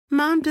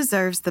Mom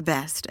deserves the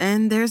best,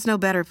 and there's no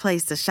better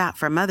place to shop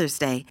for Mother's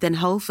Day than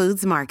Whole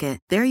Foods Market.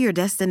 They're your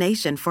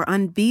destination for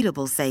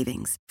unbeatable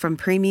savings, from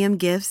premium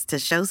gifts to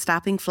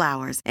show-stopping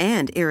flowers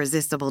and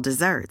irresistible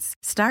desserts.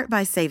 Start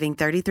by saving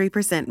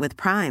 33% with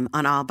Prime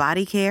on all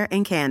body care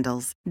and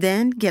candles.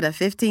 Then get a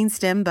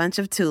 15-stem bunch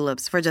of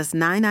tulips for just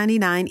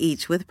 $9.99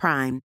 each with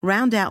Prime.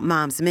 Round out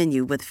Mom's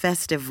menu with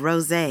festive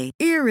rosé,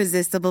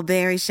 irresistible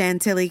berry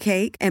chantilly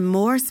cake, and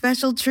more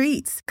special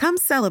treats. Come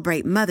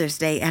celebrate Mother's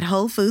Day at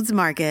Whole Foods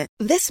Market.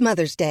 This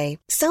Mother's Day,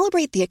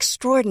 celebrate the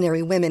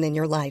extraordinary women in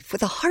your life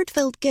with a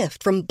heartfelt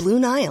gift from Blue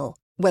Nile.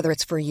 Whether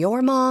it's for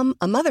your mom,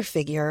 a mother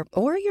figure,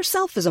 or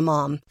yourself as a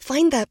mom,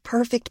 find that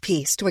perfect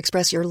piece to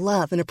express your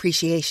love and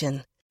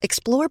appreciation.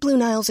 Explore Blue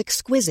Nile's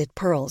exquisite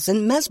pearls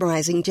and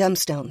mesmerizing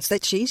gemstones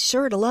that she's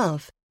sure to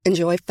love.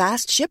 Enjoy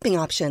fast shipping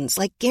options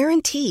like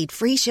guaranteed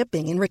free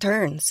shipping and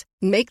returns.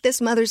 Make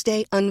this Mother's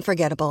Day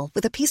unforgettable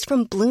with a piece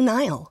from Blue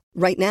Nile.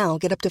 Right now,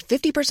 get up to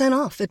 50%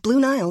 off at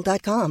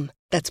BlueNile.com.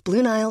 That's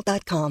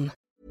BlueNile.com.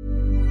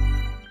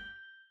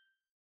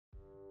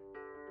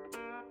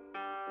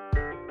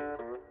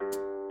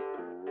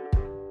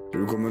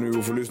 Du kommer nu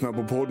att få lyssna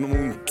på Podden om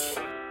ont.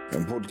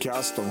 En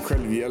podcast om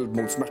självhjälp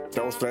mot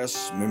smärta och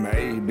stress med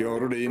mig, Björn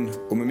Rodin,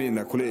 och med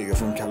mina kollegor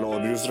från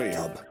Kaladius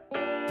Rehab.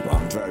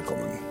 Varmt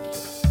välkommen.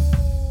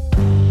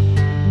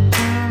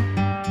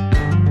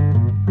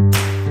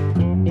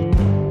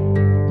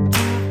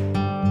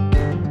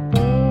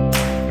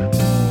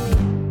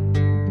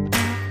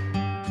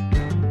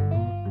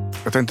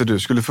 Jag tänkte du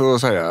skulle få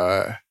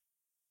säga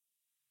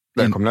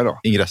välkomna idag.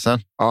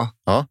 Ingressen?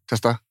 Ja.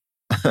 Testa.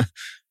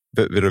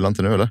 Vi rullar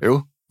inte nu, eller?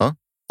 Jo.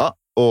 Ja,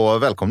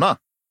 och välkomna.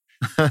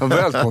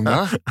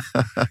 Välkomna.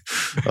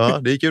 Ja,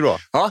 det gick ju bra.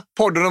 Ja,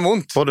 Podden om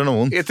ont. Podden om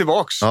ont. Är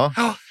tillbaks. Ja.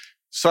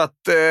 Så att,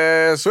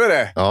 så är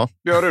det. Ja.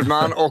 Björn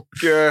Rudman och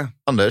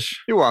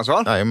Anders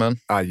Johansson.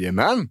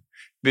 Jajamän.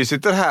 Vi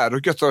sitter här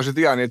och göttar oss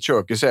lite grann i ett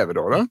kök i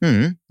Sävedalen.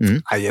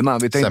 Jajamän,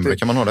 vi tänkte... Sämre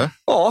kan man ha det.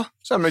 Ja,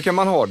 sämre kan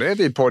man ha det.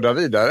 Vi poddar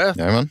vidare.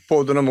 Jajamän.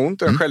 Podden om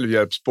ont, en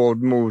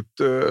självhjälpspodd mot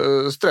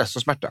stress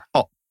och smärta.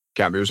 Ja.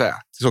 Kan vi ju säga.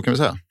 Så kan vi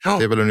säga. Ja.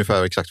 Det är väl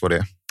ungefär exakt vad det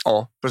är.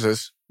 Ja,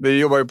 precis. Vi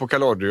jobbar ju på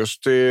Kaladius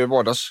till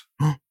vardags.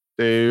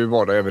 Det är ju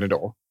vardag även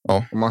idag.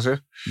 Ja. Om man ser.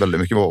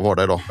 Väldigt mycket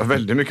vardag idag.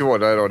 Väldigt mycket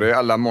vardag idag. Det är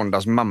alla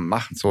måndags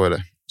mamma. Så är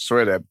det. Så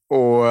är det.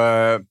 Och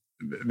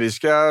vi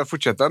ska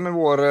fortsätta med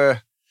vår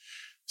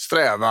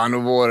strävan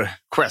och vår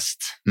quest.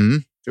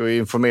 Till att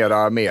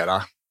informera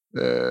mera.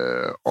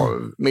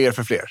 Mer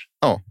för fler.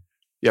 Ja.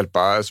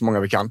 Hjälpa så många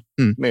vi kan.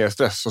 Med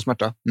stress och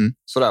smärta.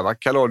 Sådär va.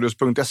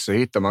 Kaladius.se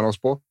hittar man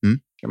oss på.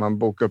 Kan man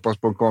boka upp oss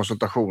på en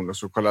konsultation och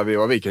så kollar vi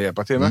vad vi kan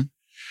hjälpa till med.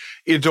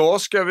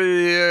 Idag ska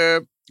vi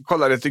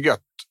kolla lite gött.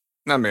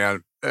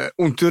 Nämligen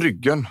ont i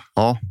ryggen.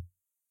 Ja.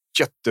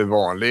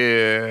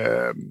 Jättevanlig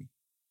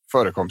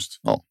förekomst.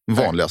 Ja,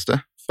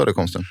 vanligaste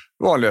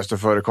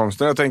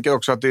förekomsten. Jag tänker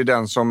också att det är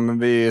den som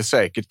vi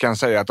säkert kan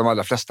säga att de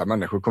allra flesta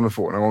människor kommer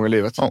få någon gång i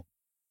livet. Ja.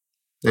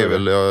 Det är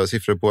väl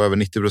siffror på över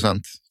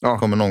 90%. Ja.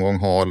 Kommer någon gång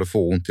ha eller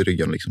få ont i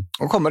ryggen liksom.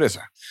 Och kommer det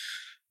sig?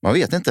 Man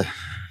vet inte.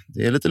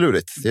 Det är lite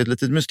lurigt. Det är ett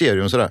litet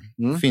mysterium sådär.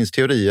 Finns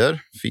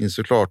teorier, finns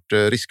såklart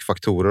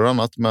riskfaktorer och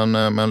annat,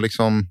 men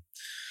liksom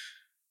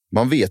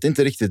man vet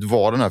inte riktigt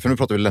vad den här, för nu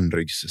pratar vi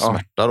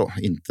ländryggssmärta då,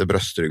 inte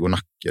bröstrygg och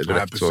nacke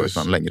direkt. Så,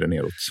 utan längre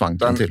neråt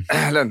svanken till.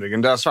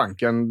 Ländryggen där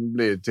svanken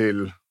blir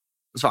till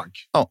svank.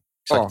 Ja,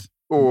 exakt.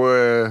 Ja, och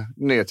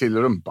ner till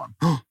rumpan.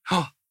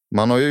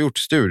 Man har ju gjort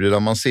studier där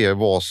man ser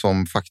vad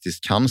som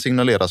faktiskt kan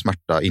signalera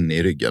smärta inne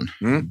i ryggen.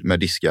 Med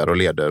diskar och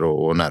leder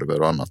och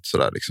nerver och annat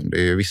sådär liksom.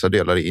 Det är, vissa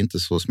delar är inte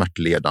så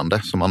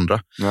smärtledande som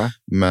andra. Nej.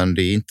 Men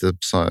det är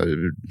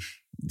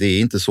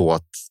inte så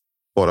att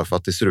bara för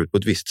att det ser ut på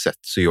ett visst sätt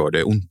så gör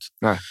det ont.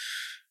 Nej.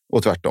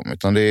 Och tvärtom.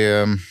 Utan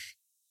det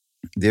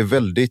är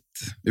väldigt...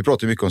 Vi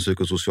pratar mycket om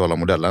psykosociala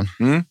modellen.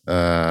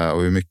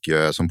 Och hur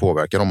mycket som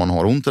påverkar om man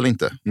har ont eller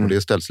inte. Och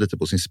det ställs lite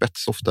på sin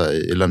spets ofta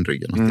i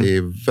ländryggen. Att det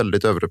är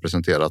väldigt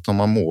överrepresenterat. Om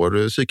man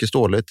mår psykiskt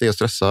dåligt, är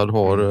stressad,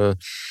 har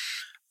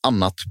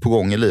annat på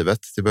gång i livet.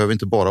 Det behöver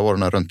inte bara vara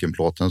den här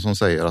röntgenplåten som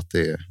säger att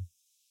det är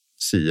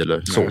si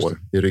eller sår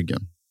i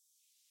ryggen.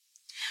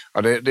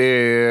 Ja,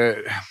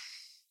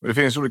 det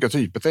finns olika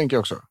typer, tänker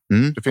jag också.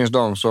 Det finns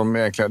de som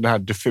egentligen, den här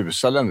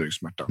diffusa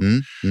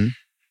ländryggsmärtan.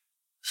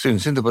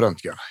 Syns inte på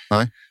röntgen.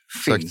 Nej.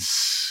 Finns,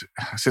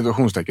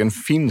 situationstecken,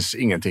 finns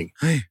ingenting.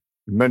 Nej.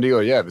 Men det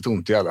gör jävligt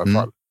ont i alla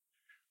fall.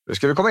 Det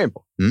ska vi komma in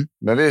på.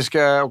 Men vi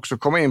ska också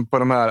komma in på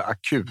de här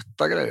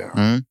akuta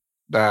grejerna.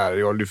 Där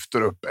jag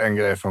lyfter upp en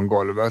grej från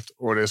golvet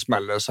och det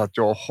smäller så att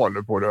jag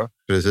håller på det.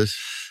 Precis.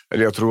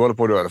 Eller jag tror jag håller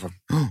på det i alla fall.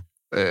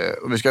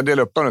 Och vi ska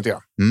dela upp dem lite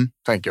grann,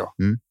 tänker jag.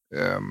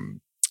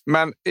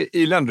 Men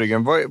i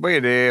ländryggen, vad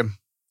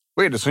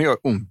är det som gör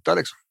ont där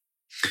liksom?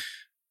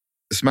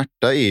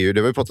 Smärta är ju,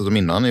 det har vi pratat om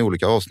innan i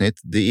olika avsnitt,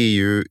 det är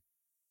ju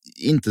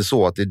inte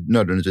så att det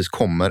nödvändigtvis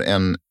kommer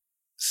en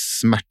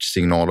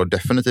smärtsignal och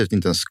definitivt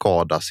inte en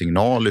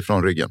skadasignal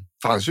ifrån ryggen.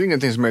 Det fanns ju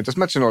ingenting som heter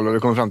smärtsignal när det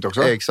kommer fram till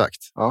också. Exakt.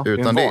 Ja,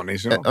 utan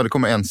det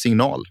kommer en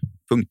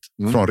signalpunkt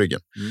från ryggen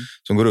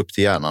som går upp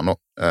till hjärnan.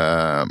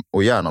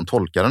 Och hjärnan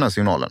tolkar den här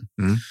signalen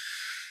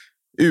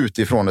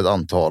utifrån ett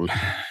antal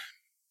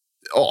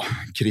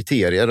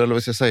kriterier, eller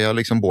vad ska jag säga,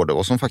 liksom både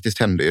vad som faktiskt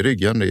hände i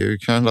ryggen. Det är ju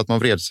kanske att man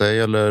vred sig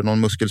eller någon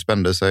muskel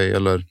spände sig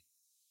eller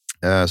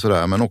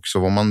sådär, men också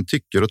vad man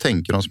tycker och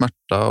tänker om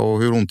smärta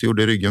och hur ont det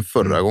gjorde i ryggen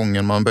förra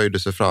gången man böjde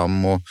sig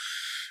fram och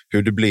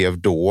hur det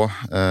blev då.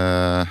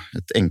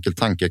 Ett enkelt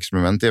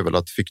tankeexperiment är väl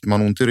att fick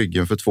man ont i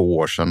ryggen för 2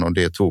 år sedan och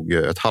det tog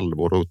ett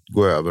halvår att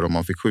gå över och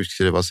man fick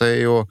sjukskriva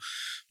sig och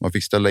man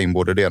fick ställa in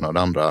både det ena och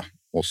det andra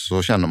och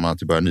så känner man att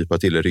det börjar nypa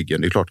till i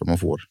ryggen. Det är klart att man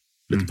får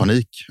lite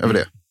panik över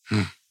det.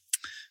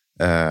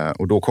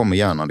 Och då kommer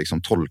hjärnan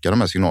liksom tolka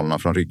de här signalerna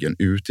från ryggen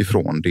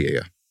utifrån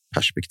det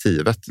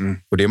perspektivet.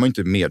 Och det är man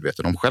inte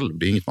medveten om själv.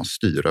 Det är inget man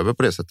styr över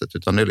på det sättet,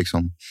 utan det är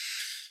liksom,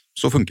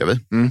 så funkar vi.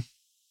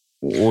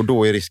 Och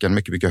då är risken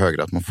mycket, mycket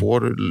högre att man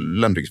får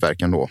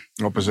ländryggsvärken då.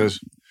 Ja, precis.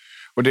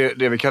 Och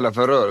det vi kallar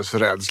för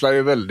rörelserädsla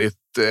är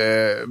väldigt,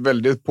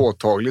 väldigt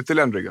påtagligt i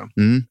ländryggen.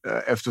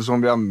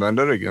 Eftersom vi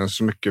använder ryggen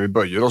så mycket, vi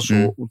böjer oss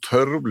så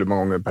otroligt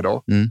många gånger per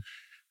dag.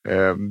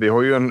 Vi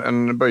har ju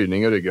en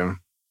böjning i ryggen.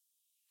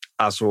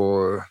 Alltså,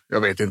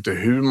 jag vet inte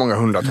hur många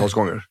hundratals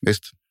gånger.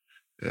 Visst.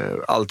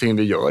 Allting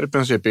vi gör i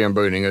princip är en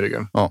böjning i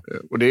ryggen. Ja.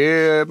 Och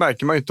det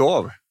märker man ju inte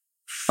av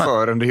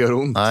förrän det gör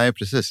ont. Nej,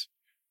 precis.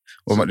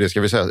 Och det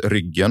ska vi säga,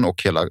 ryggen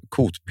och hela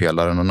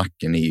kotpelaren och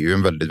nacken är ju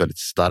en väldigt, väldigt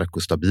stark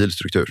och stabil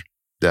struktur.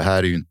 Det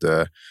här är ju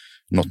inte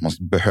något man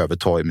behöver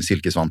ta i med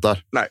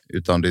silkesvantar. Nej.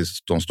 Utan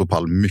de står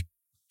pall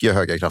mycket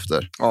höga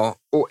krafter. Ja,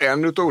 och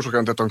en utav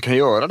orsakerna till att de kan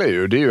göra det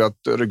är ju att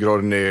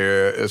ryggraden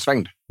är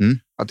svängd.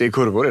 Att det är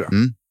kurvor i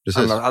den.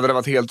 Annars hade det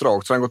varit helt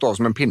rakt så den gått av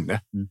som en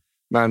pinne.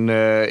 Men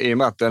i och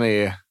med att den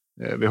är...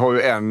 Vi har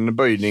ju en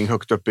böjning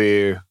högt upp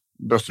i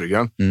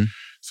bröstryggen.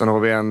 Sen har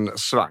vi en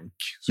svank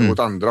som går åt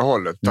andra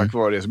hållet. Tack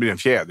vare det så blir det en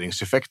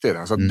fjädringseffekt i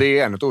den. Så det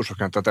är en av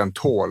orsakerna till att den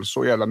tål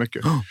så jävla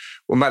mycket.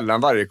 Och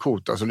mellan varje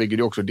kota så ligger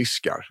det också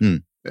diskar.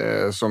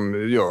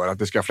 Som gör att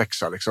det ska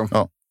flexa liksom.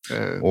 Ja.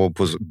 Och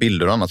på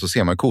bilder och annat så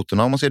ser man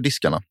kotorna om man ser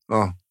diskarna.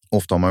 Ja.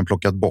 Ofta har man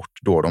plockat bort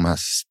då de här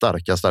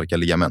starka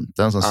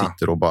ligamenten som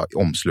sitter och bara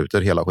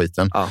omsluter hela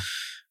skiten. Ja.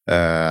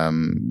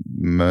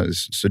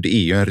 Så det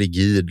är ju en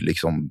rigid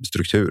liksom,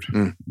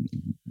 struktur.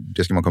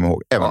 Det ska man komma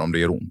ihåg, även om det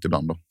gör ont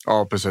ibland då.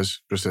 Ja,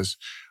 precis.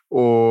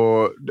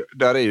 Och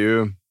där är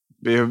ju,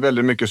 det är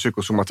väldigt mycket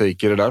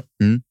psykosomatik i det där.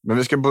 Men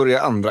vi ska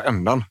börja andra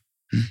ändan.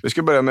 Vi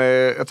ska börja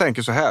med, jag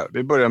tänker så här,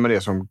 vi börjar med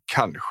det som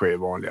kanske är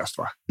vanligast,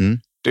 va?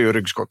 Det är ju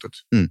ryggskottet.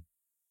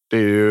 Det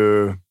är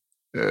ju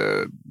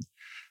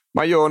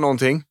man gör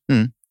någonting,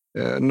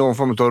 någon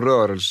form av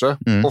rörelse.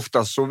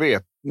 Oftast så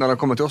vet, när de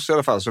kommer till oss i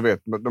alla fall, så vet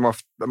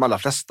de allra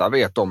flesta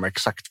vet om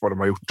exakt vad de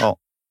har gjort. Ja.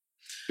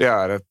 Det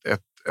är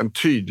en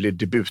tydlig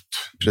debut.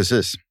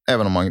 Precis.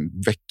 Även om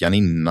man veckan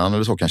innan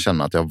eller så kan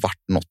känna att det har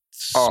varit något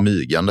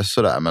smygande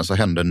sådär, men så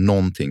hände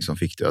någonting som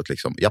fick det att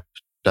liksom,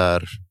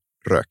 där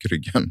rök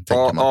ryggen,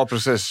 tänker man. Ja,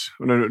 precis.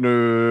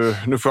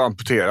 Nu får jag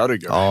amputera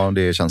ryggen. Ja,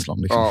 det är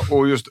känslan. Liksom. Ja,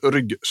 och just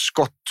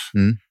ryggskott.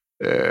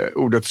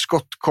 Ordet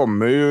skott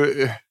kommer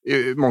ju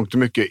i mångt och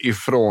mycket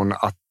ifrån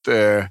att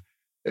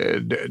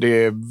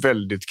det är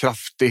väldigt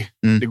kraftigt.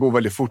 Det går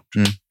väldigt fort.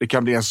 Det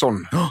kan bli en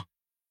sån.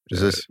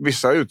 Precis.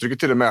 Vissa uttrycker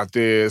till och med att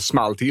det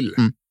small till.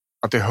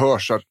 Att det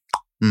hörs.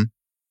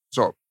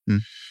 Så.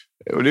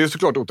 Och det är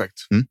såklart otäckt.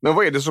 Men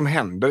vad är det som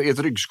händer i ett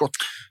ryggskott?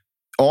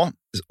 Ja,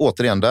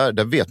 återigen,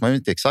 där vet man ju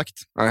inte exakt.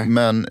 Nej.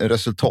 Men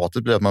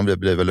resultatet blir att man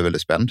blir väldigt,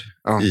 väldigt spänd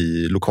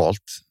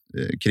lokalt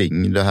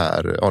kring det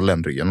här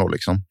ländryggen då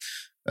liksom.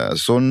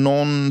 Så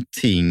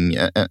någonting,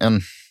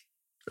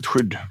 ett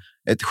skydd.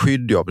 Ett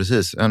skydd, ja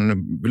precis.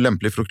 En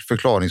lämplig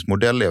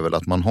förklaringsmodell är väl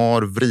att man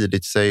har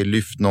vridit sig,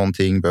 lyft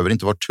någonting, behöver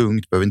inte vara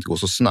tungt, behöver inte gå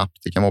så snabbt.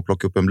 Det kan vara att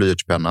plocka upp en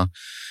blyertspenna.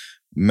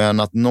 Men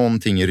att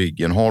någonting i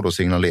ryggen har då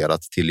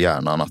signalerat till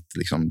hjärnan att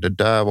liksom, det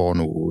där var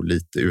nog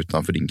lite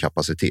utanför din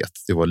kapacitet.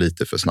 Det var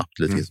lite för snabbt,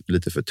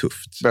 lite för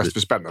tufft. Bäst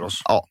vi spänner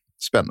oss. Ja,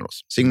 spänner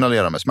oss.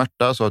 Signalera med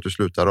smärta så att du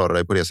slutar röra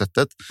dig på det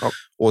sättet. Ja.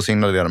 Och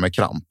signalera med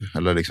kramp,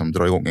 eller liksom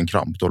dra igång en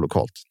kramp då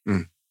lokalt.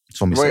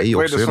 Som i sig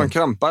vad också är det som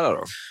krampar där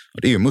då?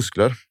 Det är ju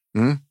muskler.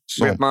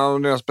 Vet man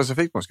om det är en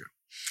specifik muskel?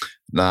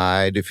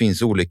 Nej, det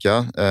finns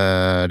olika.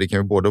 Det kan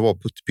ju både vara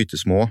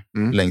pyttesmå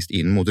längst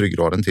in mot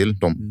ryggraden till.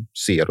 De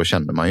ser och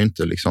känner man ju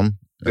inte liksom.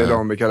 Det är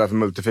de vi kallar för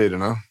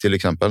multifiderna. Till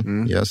exempel,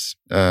 yes.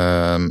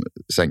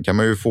 Sen kan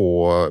man ju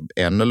få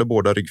en eller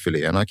båda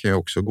ryggfiléerna kan ju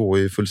också gå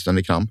i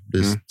fullständig kramp.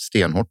 Bli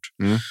stenhårt.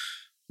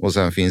 Och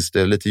sen finns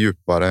det lite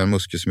djupare en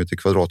muskel som heter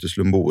quadratus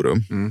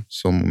lumborum.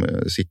 Som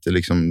sitter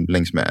liksom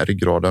längs med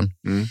ryggraden.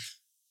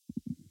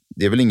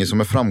 Det är väl ingen som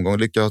med framgång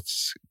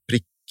lyckats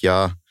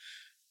pricka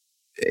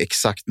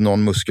exakt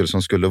någon muskel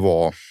som skulle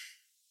vara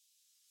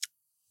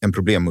en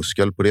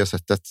problemmuskel på det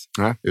sättet.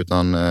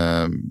 Utan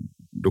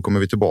då kommer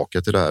vi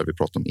tillbaka till det här vi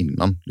pratade om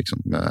innan.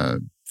 Liksom,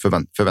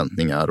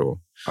 förväntningar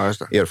och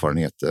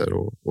erfarenheter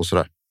och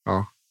sådär.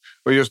 Ja.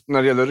 Och just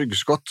när det gäller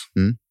ryggskott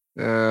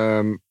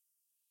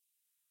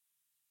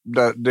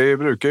Det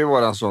brukar ju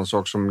vara en sån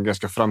sak som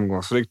ganska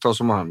framgångsrikt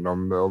tas om hand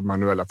om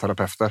manuella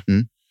terapeuter.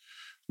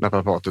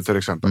 Naprapater till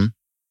exempel.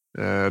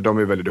 De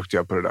är väldigt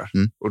duktiga på det där.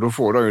 Och då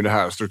får de ju det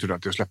här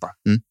strukturen till att släppa.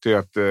 Till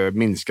att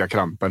minska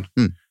krampen.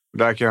 Och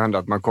där kan det hända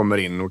att man kommer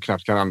in och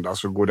knappt kan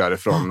andas och går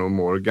därifrån och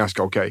mår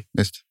ganska okej.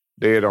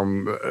 Det är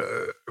de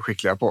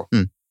skickliga på.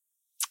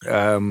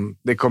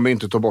 Det kommer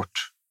inte ta bort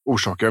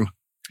orsaken.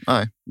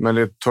 Nej. Men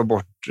det tar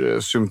bort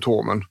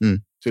symptomen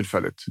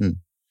tillfälligt.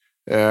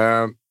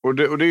 Och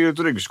det är ju ett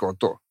ryggskott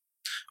då.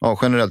 Ja,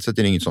 generellt sett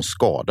är det inget som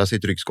skadar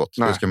sitt ryggskott.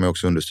 Nej. Det ska man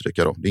också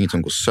understryka då. Det är inget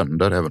som går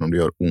sönder även om det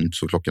gör ont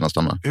så klockorna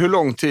stannar. Hur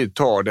lång tid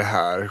tar det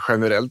här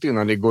generellt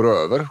innan det går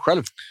över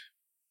själv?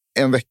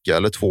 1 vecka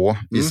eller 2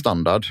 i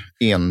standard.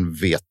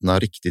 Envetna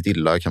riktigt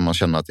illa kan man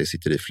känna att det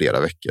sitter i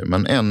flera veckor.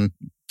 Men 1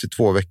 till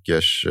 2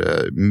 veckors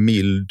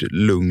mild,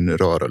 lugn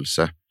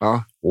rörelse.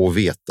 Ja. Och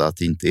veta att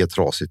det inte är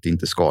trasigt,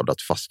 inte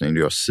skadat fastän det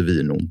gör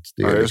svinont.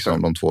 Det är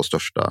liksom de 2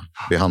 största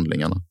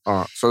behandlingarna.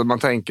 Ja, så man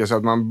tänker sig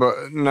att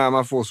när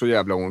man får så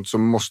jävla ont så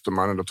måste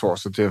man ändå ta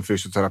sig till en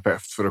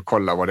fysioterapeut för att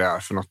kolla vad det är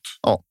för något.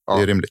 Ja,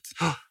 det är rimligt.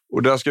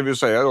 Och där ska vi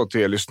säga då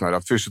till er lyssnare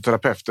att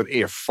fysioterapeuten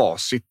är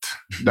facit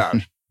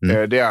där.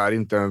 Det är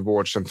inte en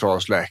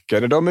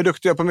vårdcentralsläkare. De är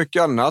duktiga på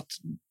mycket annat.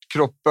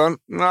 Kroppen,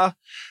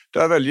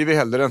 där väljer vi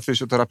hellre en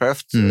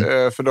fysioterapeut.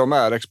 För de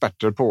är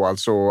experter på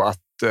alltså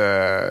att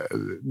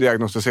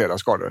diagnostisera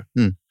skador.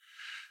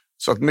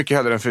 Så att mycket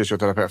hellre en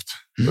fysioterapeut.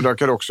 Och där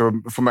kan du också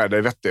få med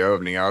dig vettiga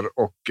övningar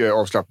och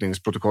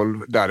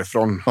avslappningsprotokoll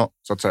därifrån,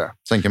 så att säga.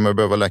 Sen kan man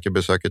behöva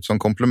läkarbesöket som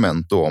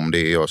komplement då, om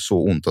det gör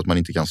så ont att man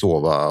inte kan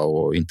sova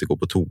och inte gå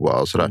på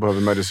toa och sådär. Man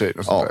behöver medicin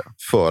och sånt där.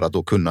 För att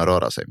då kunna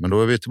röra sig. Men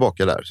då är vi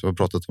tillbaka där, så vi har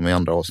pratat om i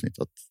andra avsnitt,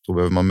 att då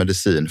behöver man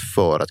medicin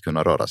för att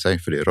kunna röra sig.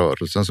 För det är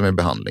rörelsen som är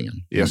behandlingen,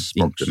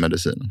 inte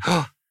medicinen.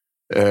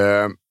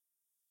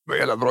 Det är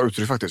jävla bra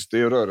uttryck faktiskt. Det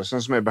är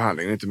rörelsen som är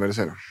behandlingen, inte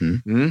medicinen.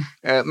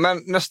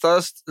 Men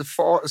nästa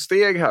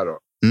steg här då.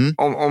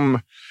 Om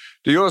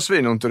det gör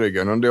svinont i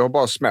ryggen och det har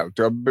bara smält.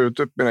 Jag har burit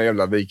upp mina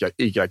jävla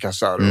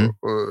ICA-kassar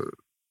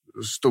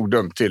och stod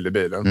dömt till i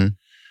bilen.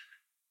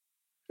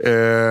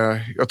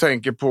 Jag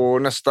tänker på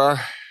nästa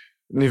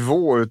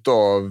nivå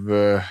utav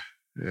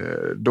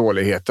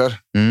dåligheter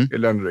i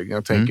ländryggen.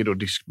 Jag tänker då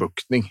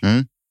diskbuktning.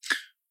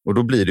 Och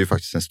då blir det ju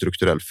faktiskt en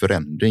strukturell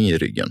förändring i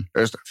ryggen.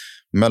 Just det.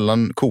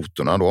 Mellan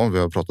kotorna då, vi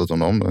har pratat om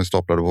dem, de är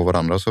staplade på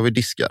varandra, så har vi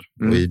diskar.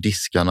 Och i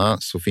diskarna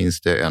så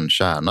finns det en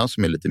kärna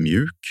som är lite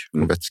mjuk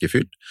och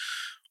vätskefylld.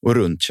 Och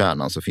runt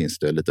kärnan så finns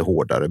det lite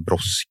hårdare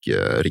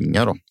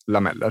broskringar då.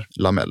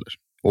 Lameller.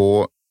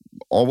 Och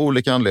av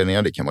olika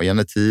anledningar, det kan vara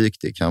genetik,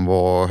 det kan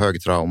vara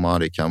högtrauma,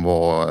 det kan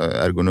vara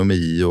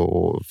ergonomi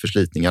och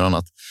förslitningar och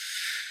annat.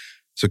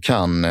 Så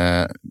kan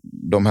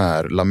de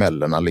här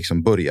lamellerna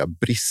liksom börja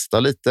brista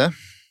lite.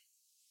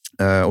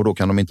 Och då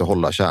kan de inte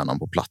hålla kärnan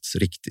på plats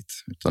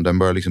riktigt. Utan den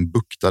börjar liksom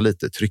bukta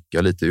lite,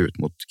 trycka lite ut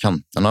mot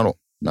kanterna då,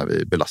 när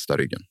vi belastar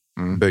ryggen.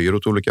 Böjer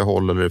åt olika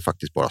håll eller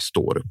faktiskt bara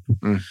står upp.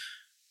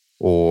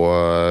 Och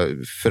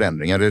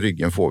förändringar i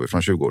ryggen får vi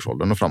från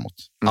 20-årsåldern och framåt.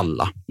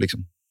 Alla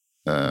liksom.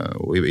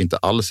 Och inte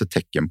alls ett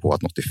tecken på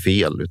att något är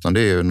fel, utan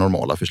det är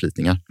normala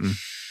förslitningar.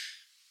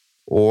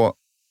 Och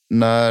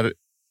när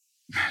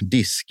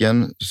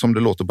disken, som det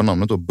låter på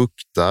namnet då,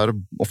 buktar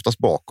oftast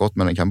bakåt,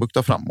 men den kan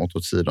bukta framåt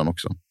åt sidan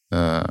också.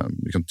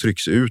 Liksom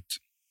trycks ut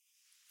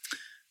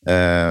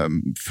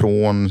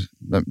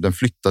den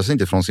flyttar sig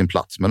inte från sin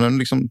plats, men den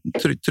liksom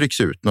trycks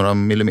ut några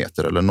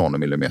millimeter eller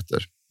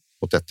nanomillimeter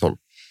åt ett håll.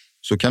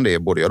 Så kan det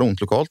både göra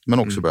ont lokalt, men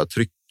också börja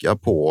trycka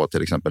på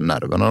till exempel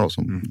nerverna då,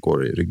 som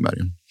går i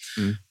ryggmärgen.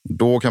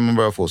 Då kan man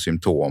börja få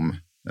symptom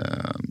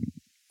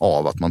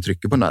av att man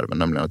trycker på nerven,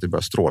 nämligen att det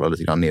börjar stråla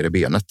lite grann ner i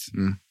benet.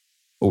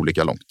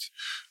 Olika långt.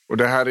 Och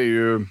det här är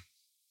ju,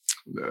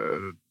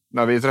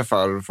 när vi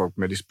träffar folk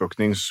med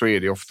diskbuktning så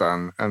är det ofta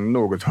en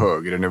något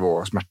högre nivå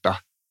av smärta.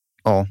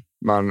 Ja.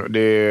 Men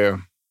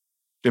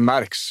det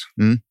märks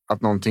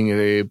att någonting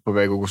är på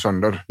väg att gå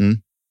sönder.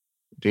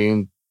 Det är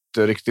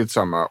inte riktigt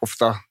samma,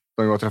 ofta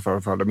när jag träffar i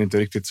alla fall, de är inte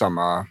riktigt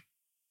samma.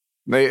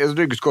 Nej, ett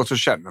ryggskott så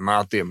känner man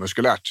att det är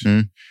muskulärt.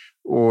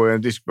 Och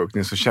en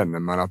diskbuktning så känner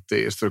man att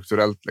det är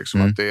strukturellt,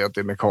 liksom, att det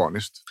är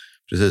mekaniskt.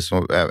 Precis,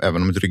 som,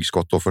 även om ett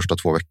ryggskott de första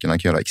 2 veckorna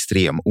kan göra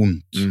extrem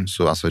ont,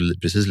 så alltså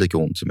precis lika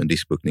ont som en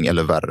diskbuktning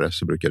eller värre,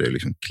 så brukar det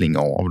liksom klinga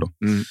av då.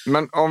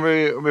 Men om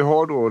vi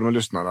har då de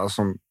lyssnarna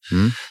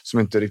som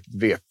inte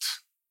riktigt vet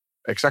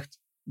exakt,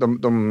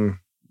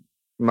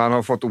 man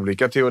har fått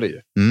olika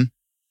teorier.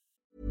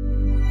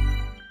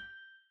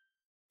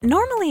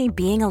 Normally,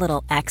 being a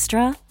little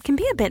extra can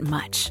be a bit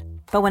much,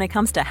 but when it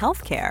comes to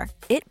healthcare,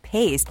 it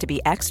pays to be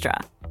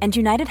extra. And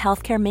United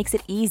Healthcare makes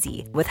it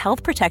easy with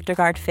Health Protector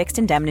Guard fixed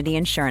indemnity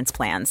insurance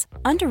plans.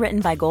 Underwritten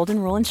by Golden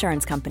Rule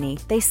Insurance Company,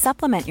 they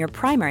supplement your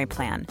primary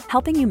plan,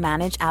 helping you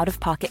manage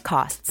out-of-pocket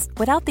costs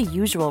without the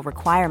usual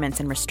requirements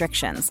and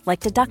restrictions like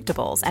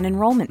deductibles and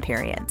enrollment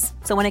periods.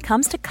 So when it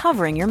comes to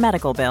covering your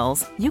medical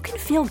bills, you can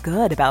feel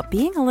good about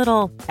being a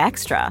little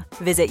extra.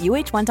 Visit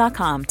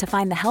UH1.com to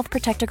find the Health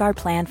Protector Guard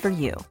plan for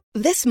you.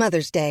 This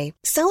Mother's Day,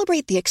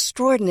 celebrate the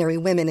extraordinary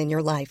women in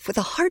your life with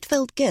a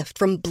heartfelt gift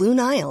from Blue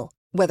Nile.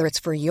 Whether it's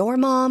for your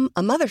mom,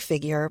 a mother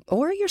figure,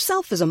 or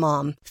yourself as a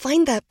mom,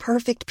 find that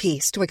perfect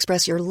piece to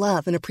express your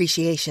love and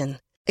appreciation.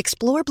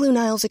 Explore Blue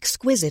Nile's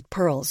exquisite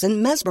pearls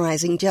and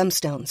mesmerizing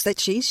gemstones that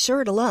she's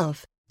sure to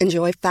love.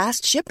 Enjoy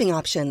fast shipping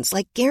options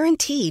like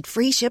guaranteed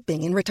free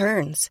shipping and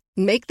returns.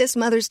 Make this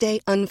Mother's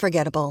Day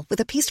unforgettable with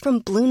a piece from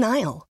Blue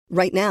Nile.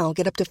 Right now,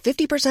 get up to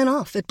 50%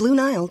 off at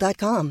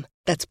BlueNile.com.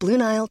 That's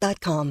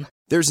BlueNile.com.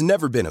 There's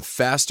never been a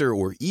faster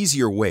or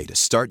easier way to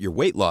start your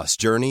weight loss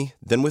journey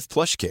than with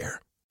PlushCare.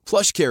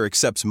 PlushCare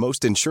accepts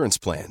most insurance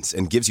plans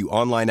and gives you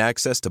online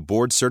access to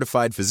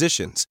board-certified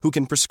physicians who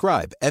can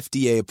prescribe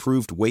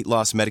FDA-approved weight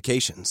loss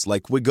medications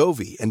like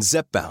Wegovy and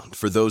Zepbound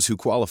for those who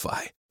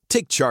qualify.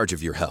 Take charge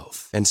of your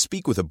health and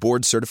speak with a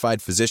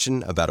board-certified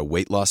physician about a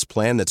weight loss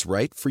plan that's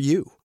right for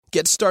you.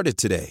 Get started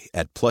today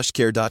at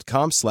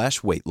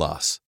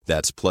plushcare.com/weightloss.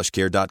 That's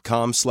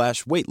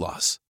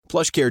plushcare.com/weightloss.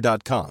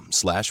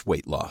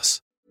 plushcare.com/weightloss.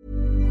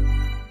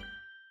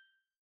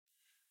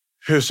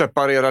 Hur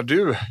separerar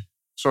du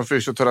som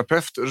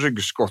fysioterapeut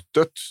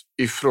ryggskottet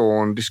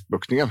ifrån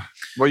diskbuktningen?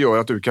 Vad gör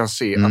att du kan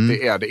se att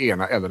det är det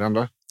ena eller det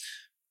andra?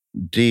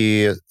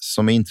 Det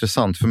som är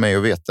intressant för mig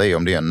att veta är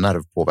om det är en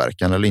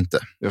nervpåverkan eller inte.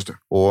 Just det.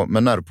 Och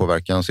med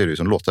nervpåverkan ser det ju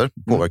som låter.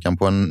 Påverkan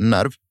på en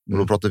nerv. Och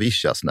då pratar vi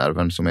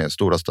ischiasnerven som är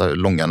stora,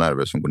 långa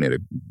nerver som går ner i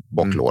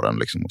baklåren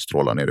liksom, och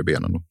strålar ner i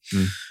benen.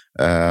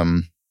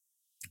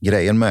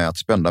 Grejen med att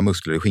spända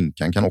muskler i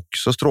skinkan kan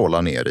också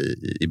stråla ner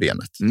i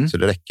benet. Så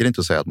det räcker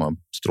inte att säga att man har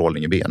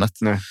strålning i benet.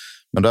 Nej.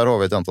 Men där har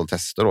vi ett antal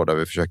tester då, där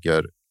vi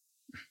försöker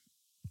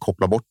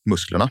koppla bort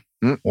musklerna.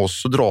 Och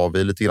så drar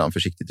vi lite grann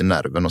försiktigt i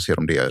nerven och ser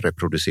om det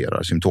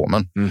reproducerar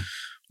symptomen.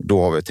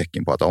 Då har vi ett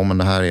tecken på att men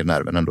det här är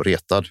nerven ändå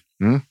retad.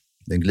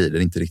 Den glider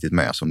inte riktigt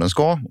med som den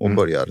ska och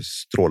börjar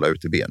stråla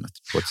ut i benet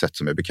på ett sätt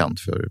som är bekant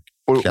för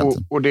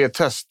klienten. Och det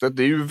testet,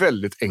 det är ju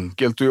väldigt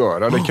enkelt att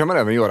göra. Det kan man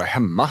även göra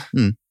hemma.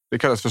 Det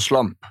kallas för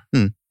slump.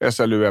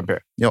 SLUMP.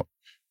 Ja.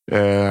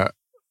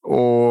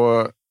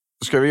 Och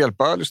ska vi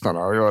hjälpa lyssnarna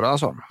att göra en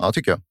sån? Ja,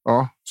 tycker jag.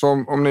 Ja, så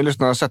om ni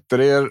lyssnare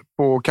sätter er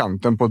på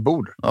kanten på ett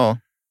bord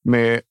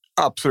med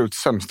absolut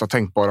sämsta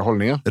tänkbara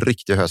hållningen.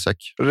 Riktig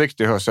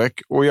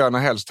hösäck. Och gärna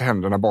helst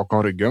händerna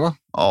bakom ryggen, va?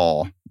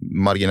 Ja,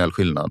 marginell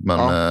skillnad.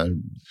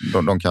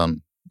 Men de kan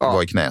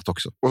vara i knät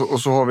också.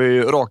 Och så har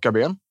vi raka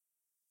ben.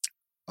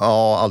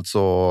 Ja, alltså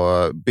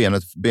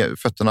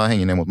fötterna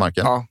hänger ner mot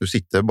marken. Ja. Du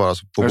sitter bara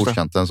på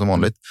bordskanten som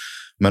vanligt.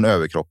 Men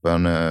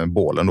överkroppen,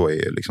 bålen då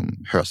är liksom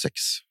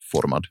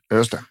hösäcksformad.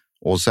 Just det.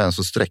 Och sen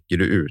så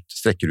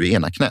sträcker du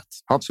ena knät.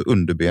 Ja. Så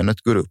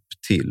underbenet går upp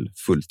till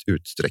fullt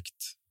utsträckt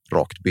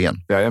rakt ben.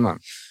 Jajamän.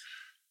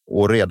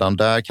 Och redan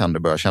där kan det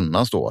börja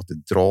kännas då att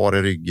det drar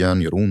i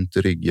ryggen, gör ont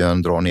i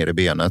ryggen, drar ner i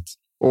benet.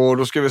 Och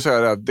då ska vi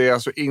säga att det är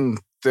alltså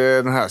inte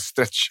den här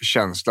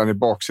stretchkänslan i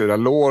baksida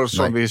lår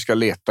som vi ska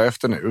leta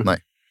efter nu. Nej.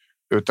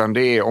 Utan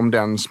det är om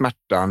den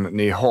smärtan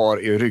ni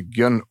har i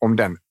ryggen, om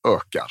den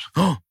ökar.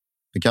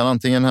 Det kan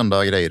antingen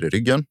hända grejer i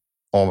ryggen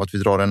av att vi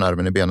drar en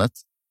nerven i benet.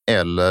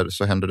 Eller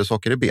så händer det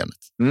saker i benet.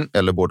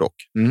 Eller både och.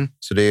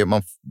 Så det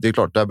är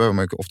klart, där behöver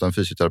man ofta en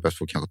fysioterapeut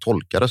för att kanske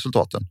tolka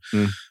resultaten.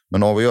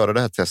 Men av att göra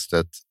det här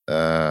testet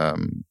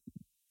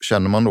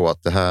känner man då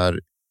att det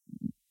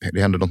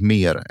händer något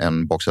mer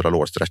än baksida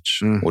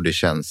lårstretch. Och det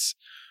känns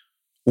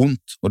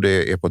ont och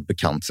det är på ett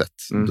bekant sätt.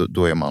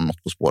 Då är man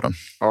något på spåren.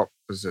 Ja,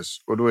 precis.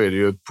 Och då är det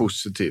ju ett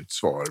positivt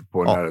svar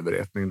på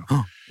nervretning.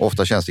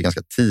 Ofta känns det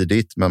ganska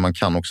tidigt, men man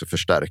kan också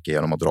förstärka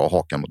genom att dra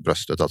hakan mot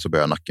bröstet, alltså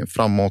böja nacken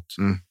framåt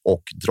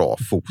och dra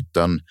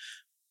foten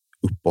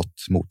uppåt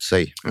mot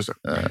sig.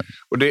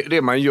 Och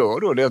det man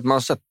gör då, det är att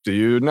man sätter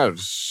ju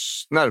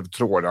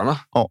nervtrådarna.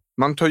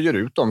 Man töjer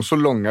ut dem så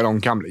långa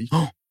de kan bli.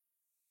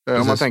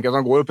 Om man tänker att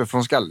de går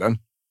uppifrån skallen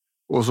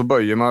och så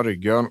böjer man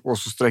ryggen och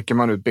så sträcker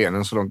man ut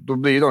benen så långt. Då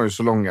blir de ju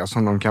så långa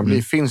som de kan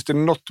bli. Finns det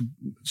något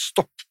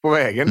stopp på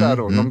vägen där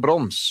då, någon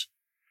broms,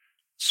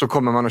 så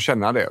kommer man att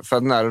känna det. För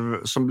att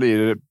nerv som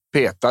blir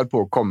petad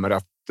på kommer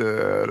att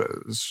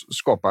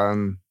skapa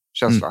en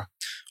känsla.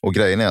 Och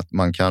grejen är att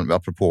man kan,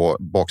 apropå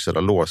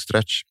baksida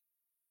lårstretch,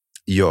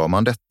 gör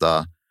man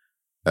detta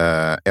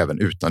även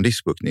utan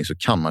diskbuktning så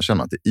kan man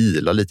känna att det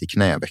ilar lite i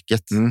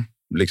knävecket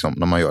liksom,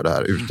 när man gör det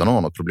här utan att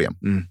ha något problem.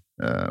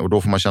 Och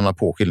då får man känna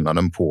på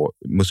skillnaden på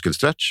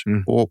muskelstretch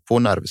och på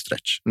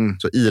nervstretch.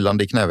 Så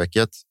ilande i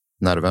knävecket,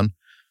 nerven,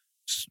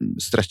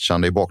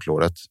 stretchande i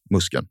baklåret,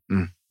 muskeln.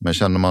 Men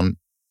känner man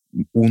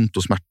ont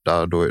och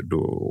smärta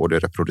och det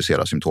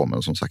reproducerar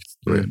symptomen, som sagt,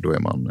 då är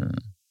man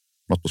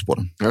något på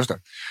spåren. Just det.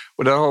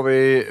 Och då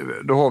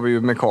har vi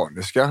ju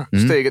mekaniska.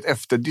 Steget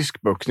efter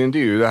diskbuktning, det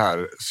är ju det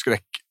här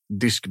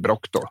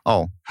diskbråck då.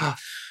 Ja.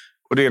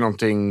 Och det är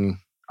någonting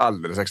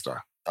alldeles extra.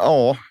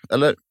 Ja,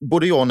 eller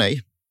både ja och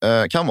nej.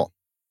 Kan vara.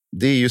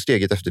 Det är ju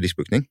steget efter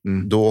diskbuktning.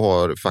 Då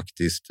har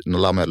faktiskt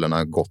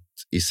lamellerna gått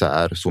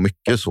isär så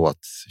mycket så att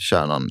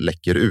kärnan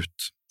läcker ut.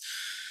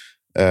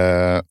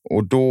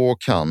 Och då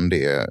kan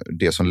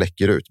det som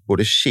läcker ut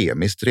både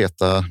kemiskt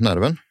reta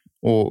nerven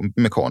och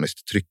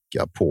mekaniskt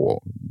trycka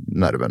på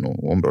nerven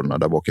och områdena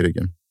där bak i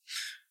ryggen.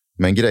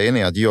 Men grejen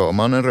är att gör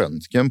man en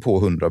röntgen på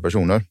 100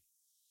 personer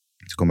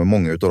så kommer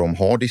många av dem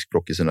ha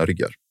diskbråck i sina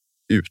ryggar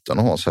utan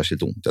att ha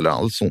särskilt ont eller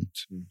alls ont.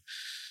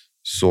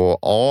 Så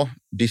ja,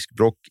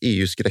 diskbråck är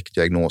ju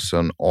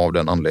skräckdiagnosen av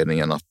den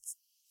anledningen att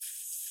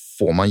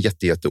får man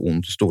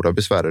jätteont och stora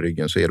besvär i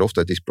ryggen så är det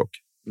ofta ett diskbråck.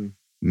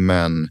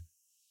 Men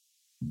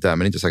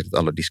därmed inte sagt att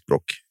alla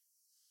diskbråck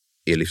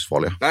är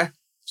livsfarliga. Nej,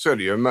 så är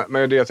det ju.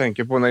 Men det jag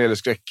tänker på när det gäller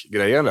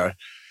skräckgrejen där,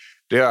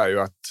 det är ju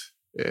att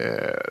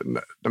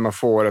när man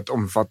får ett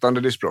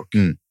omfattande diskbråck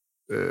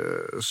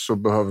så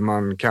behöver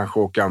man kanske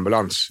åka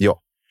ambulans.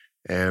 Ja.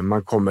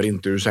 Man kommer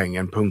inte ur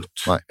sängen,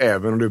 punkt. Nej.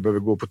 Även om du behöver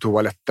gå på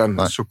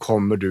toaletten så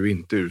kommer du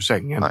inte ur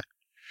sängen. Nej.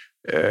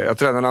 Jag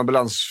tränade en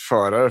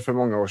ambulansförare för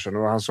många år sedan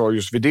och han sa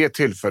just vid det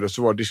tillfället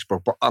så var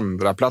diskbråck på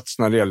andra plats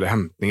när det gäller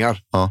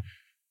hämtningar. Ja.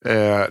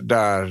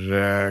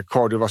 Där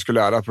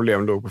kardiovaskulära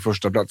problem låg på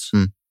första plats.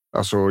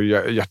 Alltså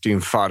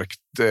hjärtinfarkt,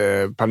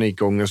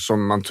 panikångest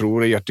som man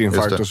tror är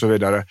hjärtinfarkt och så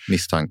vidare.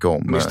 Misstanke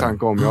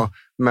om, ja.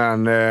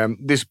 Men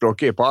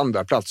diskbråck är på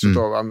andra plats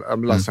av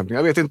ambulanshämtning.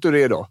 Jag vet inte hur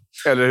det är då.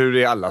 Eller hur det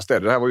är i alla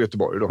städer. Det här var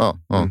Göteborg då.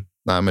 Ja.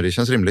 Nej, men det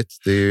känns rimligt.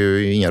 Det är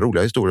ju inga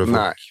roliga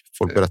historier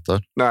folk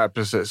berättar. Nej,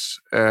 precis.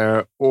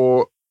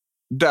 Och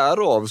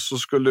därav så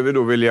skulle vi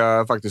då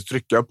vilja faktiskt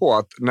trycka på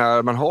att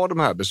när man har de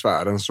här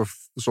besvären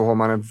så har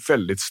man en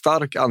väldigt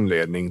stark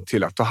anledning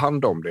till att ta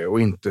hand om det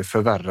och inte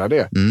förvärra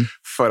det.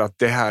 För att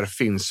det här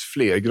finns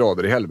fler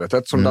grader i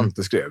helvetet som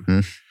Dante skrev.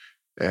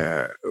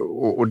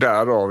 Och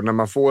därav när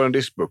man får en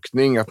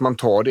diskbuktning att man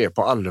tar det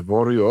på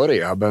allvar och gör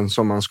rehaben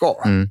som man ska.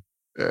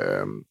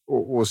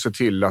 Och se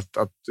till att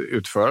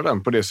utföra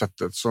den på det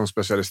sättet som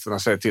specialisterna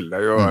säger till dig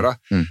att göra.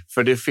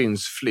 För det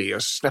finns fler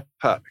snäpp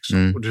här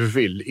liksom, och du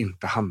vill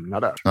inte hamna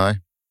där.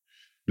 Nej.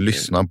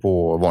 Lyssna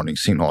på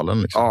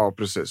varningssignalen. Liksom. Ja,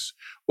 precis.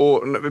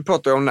 Och vi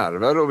pratar om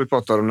nerver och vi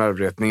pratar om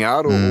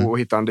nervretningar och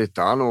hitan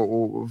ditan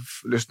och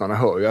lyssnarna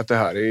hör ju att det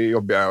här är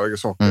jobbiga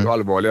saker och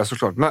allvarliga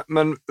såklart.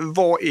 Men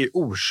vad är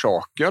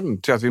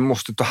orsaken till att vi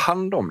måste ta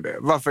hand om det?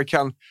 Varför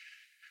kan...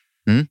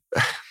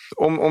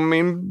 Om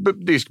min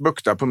disk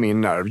buktar på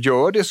min nerv,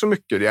 gör det så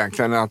mycket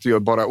egentligen att det gör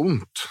bara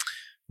ont?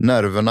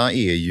 Nerverna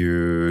är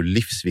ju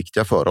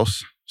livsviktiga för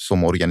oss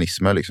som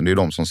organismer. Liksom. Det är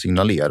de som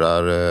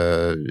signalerar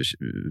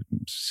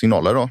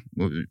signaler då,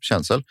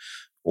 känsel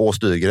och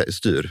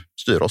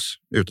styr oss.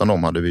 Utan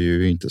dem hade vi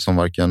ju inte som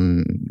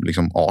varken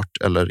liksom, art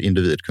eller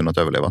individ kunnat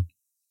överleva.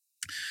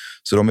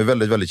 Så de är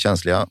väldigt, väldigt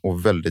känsliga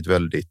och väldigt,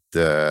 väldigt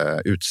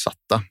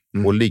utsatta.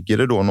 Och ligger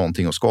det då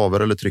någonting och skaver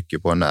eller trycker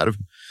på en nerv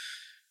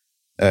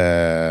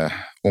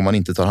om man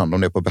inte tar hand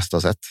om det på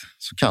bästa sätt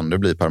så kan det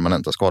bli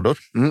permanenta skador.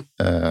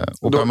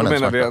 Och då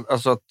menar vi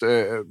alltså att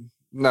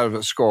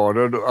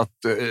nervskador, att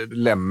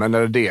lämmen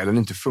eller delen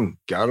inte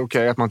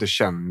funkar, att man inte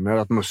känner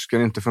att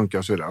muskeln inte funkar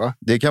och så vidare, va?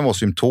 Det kan vara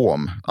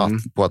symptom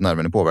på att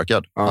nerven är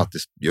påverkad. Att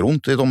det gör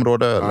ont i ett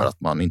område eller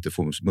att man inte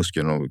får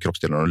muskeln och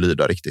kroppsdelen att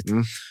lyda riktigt.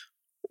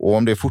 Och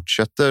om det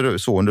fortsätter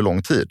så under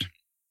lång tid,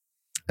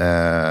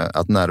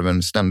 att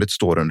nerven ständigt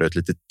står under ett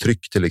litet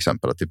tryck till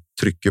exempel, att det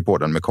trycker på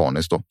den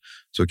mekaniskt då,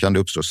 så kan det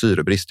uppstå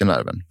syrebrist i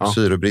nerven.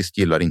 Syrebrist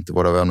gillar inte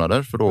våra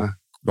vävnader för då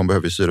de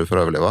behöver syre för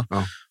att överleva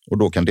och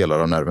då kan delar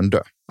av nerven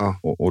dö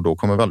och då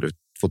kommer vi aldrig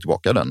få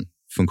tillbaka den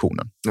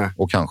funktionen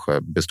och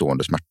kanske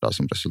bestående smärta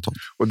som resultat.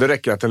 Och det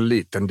räcker att en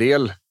liten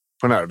del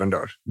på nerven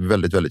dör.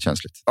 Väldigt, väldigt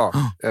känsligt.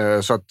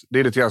 Så att det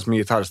är lite grann som en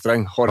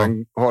gitarrsträng.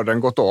 Har den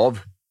gått av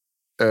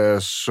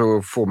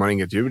så får man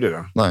inget ljud i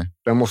den. Nej.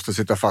 Den måste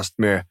sitta fast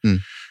med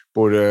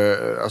både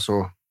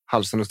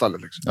halsen och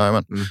stallet.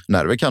 Liksom.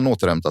 Nerver kan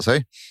återhämta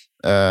sig,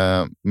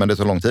 men det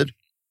tar lång tid.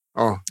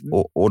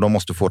 Och de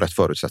måste få rätt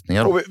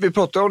förutsättningar. Och vi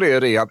pratar om det i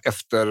rehab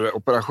efter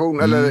operation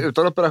eller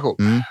utan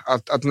operation.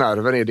 Att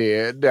nerven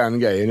är den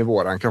grejen i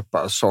våran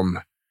kroppar som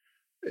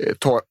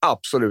tar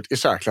absolut i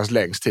särklass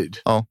längst tid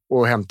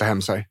och hämta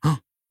hem sig.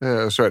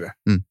 Så är det.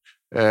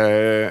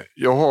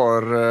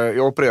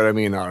 Jag opererade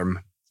min arm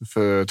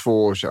för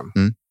 2 år sedan.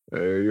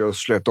 Jag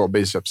slet av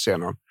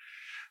bicepssenan.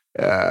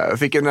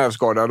 Fick en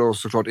nervskada då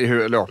såklart i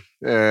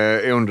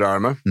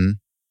underarmen.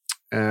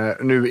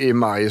 Nu i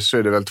maj så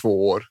är det väl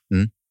 2 år.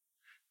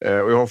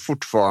 Och jag har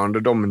fortfarande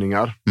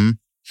domningar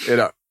i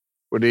det.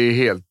 Och det är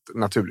helt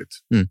naturligt.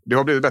 Det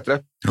har blivit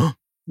bättre.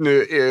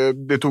 Nu,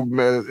 det tog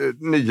mig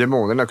 9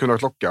 månader när jag kunde ha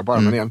klocka på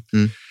armen igen.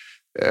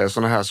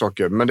 Sådana här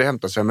saker. Men det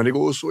hämtar sig, men det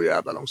går så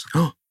jävla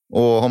långsamt.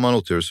 Och har man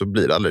otur så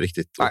blir det aldrig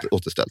riktigt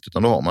återställt.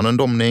 Utan då har man en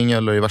domning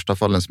eller i värsta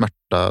fall en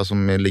smärta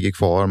som ligger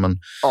kvar. Men...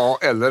 Ja,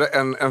 eller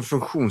en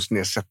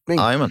funktionsnedsättning.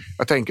 Amen.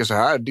 Jag tänker så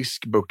här,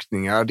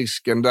 diskbuktningar,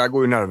 disken, där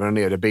går ju nerverna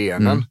ner i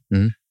benen.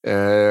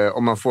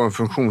 Om man får en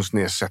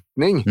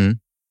funktionsnedsättning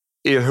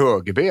i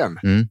högerben,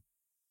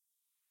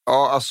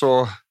 Ja,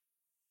 alltså...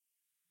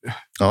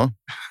 Ja,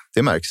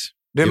 det märks.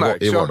 Det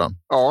märks, i vardagen.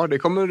 Ja, det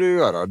kommer du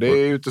göra. Det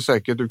är ju inte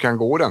säkert att du kan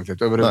gå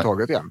ordentligt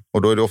överhuvudtaget igen.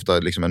 Och då är det ofta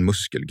liksom en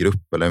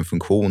muskelgrupp eller en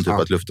funktion, typ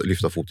att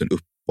lyfta foten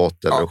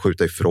uppåt eller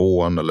skjuta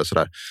ifrån eller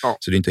sådär. Ja.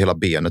 Så det är inte hela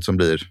benet som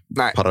blir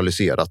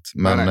paralyserat.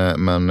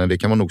 Men det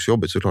kan vara nog så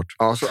jobbigt såklart.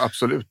 Ja, så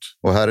absolut.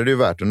 Och här är det ju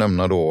värt att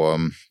nämna då,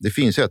 det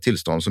finns ju ett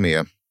tillstånd som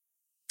är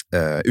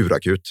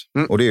urakut.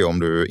 Och det är om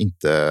du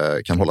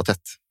inte kan hålla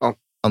tätt. Ja.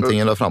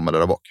 Antingen där fram eller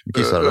där bak.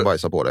 Kissar eller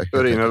bajsar på dig.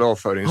 Urin- eller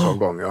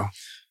avföringsavgång, ja.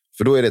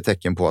 För då är det ett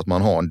tecken på att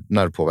man har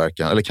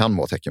nervpåverkan, eller kan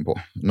vara tecken på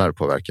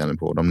nervpåverkan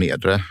på de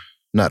nedre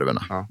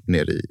nerverna,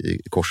 ner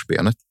i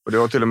korsbenet. Och det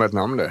har till och med ett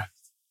namn det?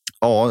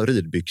 Ja,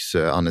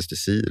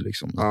 ridbyxanestesi.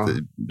 Liksom. Ja. Att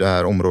det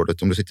här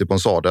området, om du sitter på en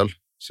sadel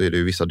så är det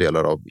ju vissa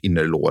delar av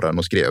innerlåren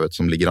och skrevet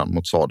som ligger an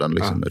mot sadeln,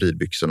 liksom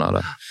ridbyxorna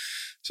där.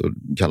 Så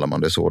kallar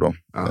man det så då.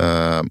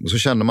 Ja. Och så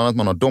känner man att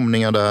man har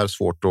domningar där,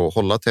 svårt att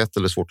hålla tätt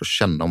eller svårt att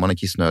känna om man är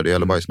kissnödig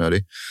eller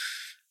bajsnödig.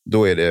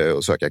 Då är det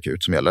att söka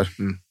akut som gäller.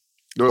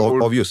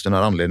 Av just den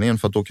här anledningen,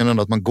 för att då kan det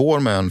hända att man går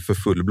med en för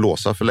full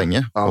blåsa för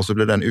länge och så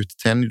blir den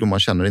uttänd och man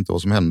känner inte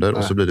vad som händer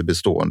och så blir det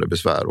bestående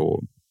besvär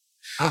och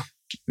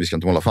vi ska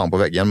inte måla fan på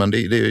väggen, men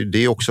det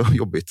är också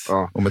jobbigt.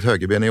 Om ett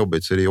högerben är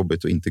jobbigt så är det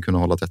jobbigt att inte kunna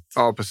hålla tätt.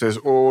 Ja, precis.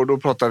 Och då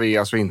pratar vi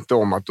alltså inte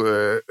om att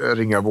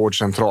ringa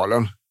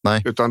vårdcentralen.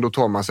 Nej. Utan då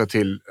tar man sig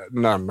till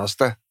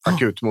närmaste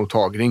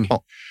akutmottagning.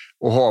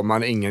 Och har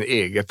man ingen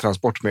eget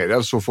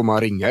transportmedel så får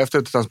man ringa efter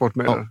ett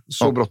transportmedel.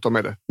 Så bråttom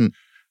är det.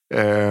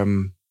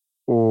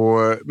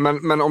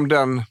 Men om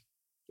den,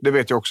 det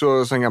vet jag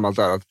också sen gammalt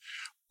är att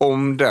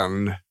om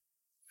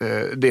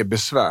det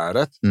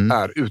besväret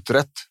är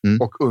utrett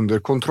och under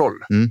kontroll,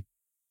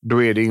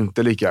 då är det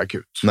inte lika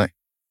akut. Nej.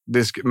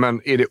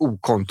 Men är det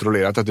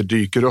okontrollerat att det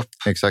dyker upp,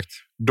 exakt,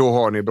 då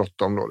har ni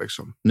bråttom då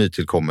liksom.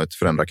 Nytillkommet,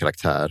 förändra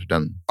karaktär,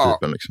 den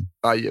typen liksom.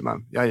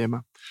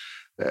 Jajamän.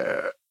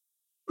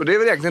 Och det är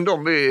väl egentligen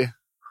de vi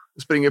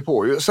springer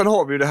på. Sen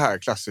har vi ju det här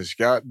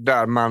klassiska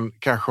där man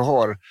kanske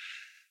har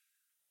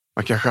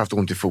haft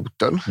ont i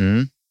foten.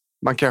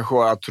 Man kanske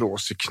har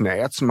artros i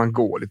knät så man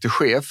går lite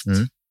skevt.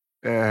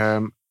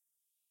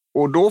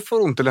 Och då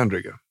får ont i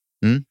ländryggen.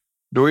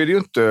 Då är det ju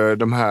inte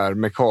de här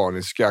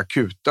mekaniska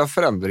akuta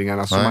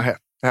förändringarna som har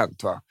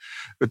hänt. Va?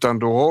 Utan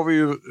då har vi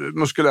ju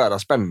muskulära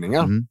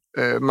spänningar.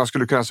 Man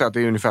skulle kunna säga att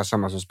det är ungefär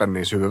samma som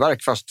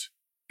spänningshuvudvärk fast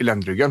i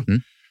ländryggen.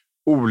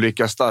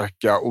 Olika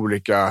starka,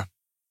 olika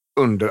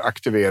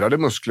underaktiverade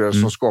muskler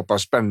som skapar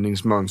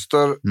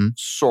spänningsmönster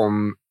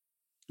som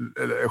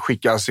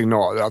skickar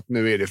signaler att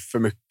nu är det för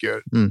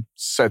mycket.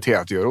 Säg till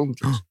att det gör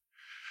ont. Liksom.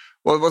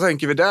 Vad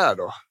tänker vi där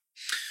då?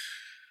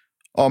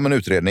 Ja, men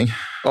utredning.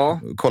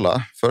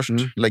 Kolla först,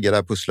 lägga det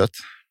här pusslet.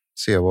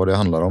 Se vad det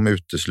handlar om,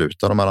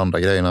 utesluta de här andra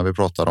grejerna vi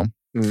pratar om.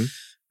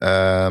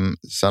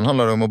 Sen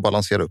handlar det om att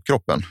balansera upp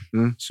kroppen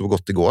så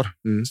gott det går.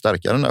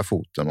 Stärka den där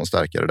foten och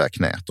stärka det där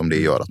knät om det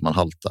gör att man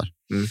haltar.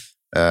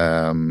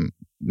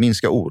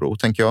 Minska oro,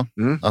 tänker jag.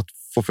 Att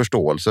få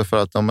förståelse för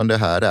att men det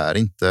här är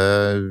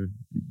inte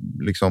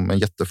liksom en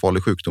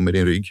jättefarlig sjukdom i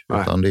din rygg,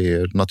 utan det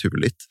är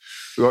naturligt.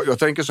 Jag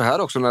tänker så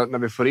här också när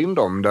vi får in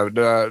dem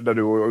där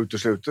du har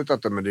uteslutit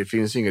att men det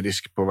finns ingen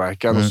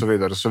diskpåverkan och så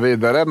vidare och så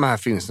vidare, men här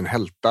finns en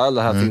hälta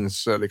eller här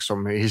finns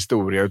liksom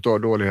historia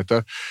utav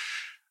dåligheter.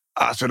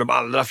 Alltså i de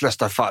allra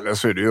flesta fallen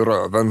så är det ju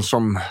röven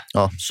som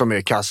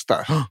är kast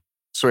där.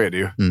 Så är det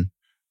ju.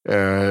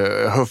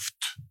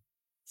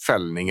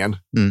 Höftfällningen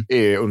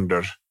är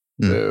under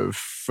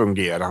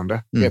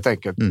fungerande helt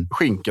enkelt.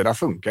 Skinkorna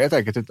funkar helt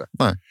enkelt inte.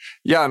 Nej.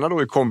 Gärna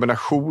då i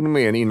kombination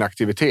med en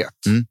inaktivitet.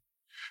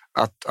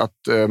 Att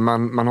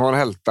man har en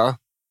hälta,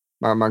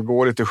 man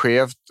går lite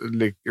skevt,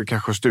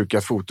 kanske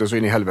stukat foten så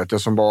in i helvete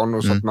som barn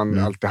och så att man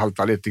alltid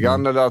haltar lite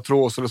grann eller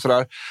artros eller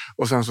sådär.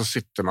 Och sen så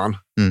sitter man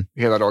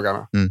hela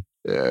dagarna.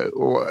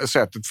 Och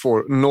sättet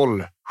får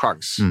noll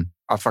chans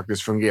att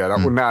faktiskt fungera.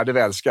 Och när det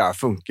väl ska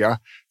funka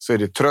så är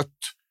det trött,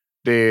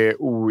 det är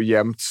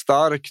ojämnt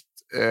starkt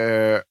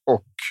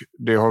och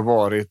det har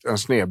varit en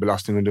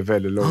snedbelastning under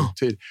väldigt lång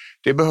tid.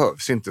 Det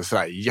behövs inte så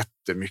här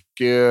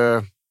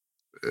jättemycket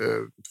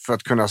för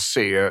att kunna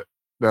se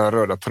den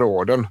röda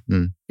tråden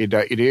i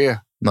det.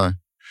 Nej.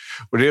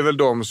 Och det är väl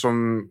de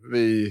som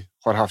vi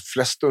har haft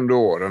flest under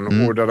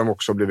åren och där de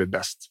också har blivit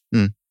bäst.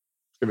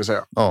 Ska vi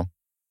säga. Ja.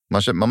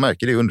 Man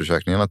märker det i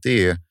undersökningen att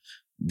det är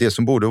det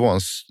som borde vara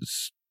en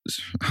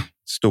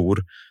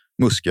stor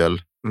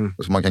muskel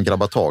som man kan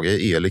grabba tag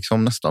i är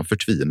liksom nästan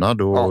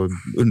förtvinad och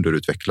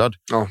underutvecklad.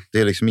 Det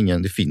är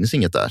liksom det finns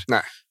inget där.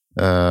 Nej.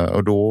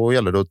 Och då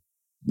gäller det att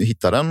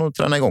hitta den och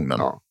träna igång den.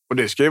 Ja. Och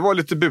det ska ju vara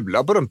lite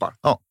bubbla på rumpan.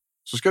 Ja.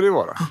 Så ska det ju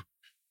vara.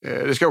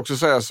 Det ska också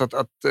sägas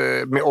att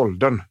med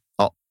åldern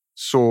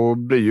så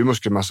blir ju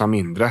muskelmassa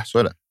mindre. Så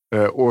är det.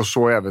 Och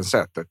så även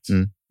sätet.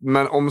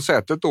 Men om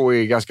sätet då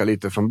är ganska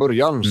litet från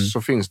början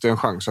så finns det en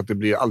chans att det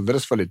blir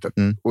alldeles för litet.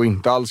 Och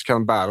inte alls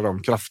kan bära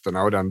de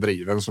krafterna och den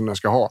driven som den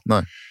ska ha.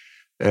 Nej.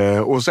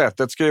 Och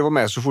sätet ska ju vara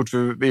med så fort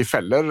vi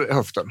fäller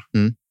höften.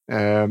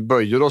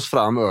 Böjer oss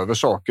fram över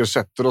saker,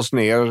 sätter oss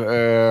ner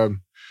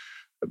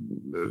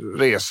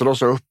reser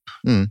oss upp,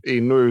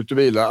 in och ut ur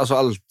bilar. Alltså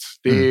allt.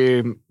 Det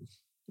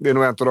är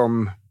nog en av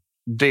de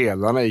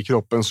delarna i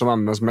kroppen som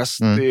används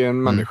mest i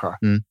en människa.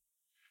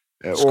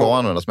 Ska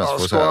användas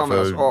mest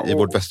för i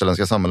vårt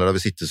västerländska samhälle där vi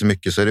sitter så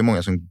mycket så är det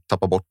många som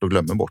tappar bort och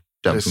glömmer bort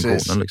den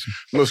funktionen. Liksom.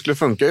 Muskler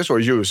funkar ju så,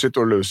 use it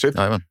or lose it.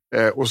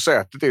 Och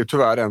sätet är ju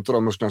tyvärr en av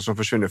de musklerna som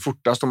försvinner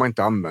fortast om man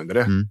inte använder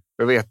det.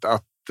 Jag vet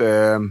att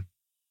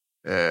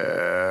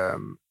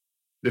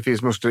det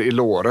finns muskler i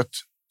låret,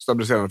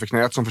 stabiliserande för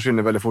knät, som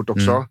försvinner väldigt fort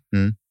också.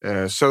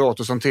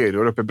 Serratus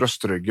anterior uppe i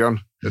bröstryggen,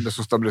 det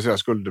som stabiliserar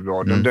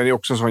skulderbladen, den är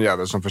också en sån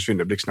jävel som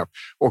försvinner blixtsnabbt.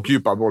 Och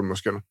djupa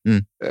bålmuskeln.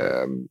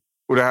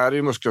 Och det här är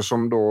ju muskler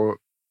som då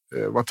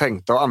var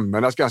tänkta att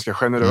användas ganska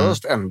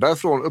generöst ända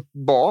från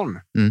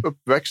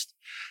uppväxt.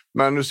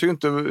 Men nu ser ju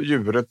inte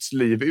djurets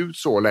liv ut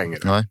så längre.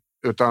 Nej.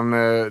 Utan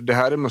det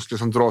här är muskler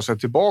som drar sig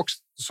tillbaks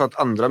så att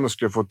andra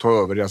muskler får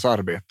ta över deras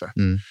arbete.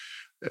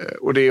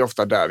 Och det är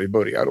ofta där vi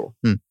börjar då.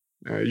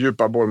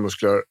 Djupa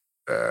bålmuskler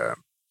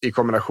i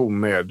kombination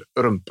med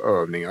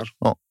rumpövningar.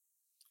 Ja.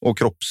 Och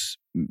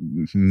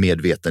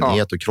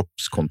kroppsmedvetenhet och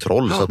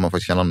kroppskontroll så att man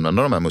faktiskt kan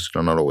använda de här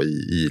musklerna då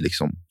i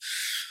liksom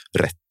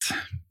rätt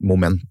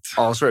moment.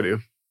 Ja, så är det ju.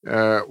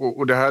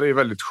 Och det här är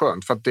väldigt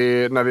skönt för att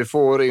när vi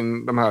får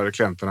in de här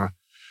klienterna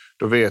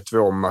då vet vi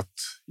om att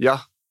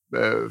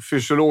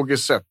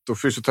fysiologiskt sett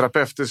och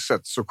fysioterapeutiskt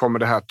sett så kommer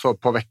det här ta ett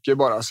par veckor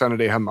bara, sen är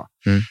det hemma.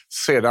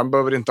 Sedan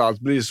behöver det inte allt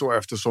bli så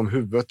eftersom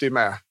huvudet är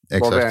med.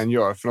 Exakt. Vad vi än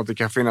gör, för att det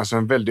kan finnas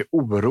en väldig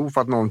oro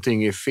för att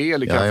någonting är fel.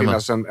 Det kan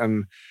finnas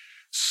en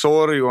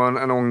sorg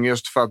och en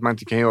ångest för att man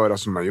inte kan göra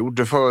som man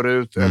gjorde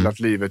förut eller att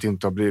livet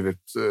inte har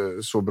blivit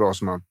så bra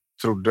som man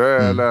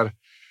trodde eller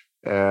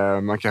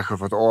man kanske har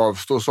fått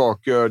avstå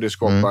saker, det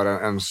skapar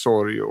en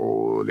sorg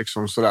och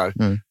liksom sådär.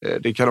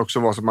 Det kan också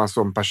vara så att man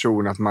som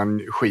person att man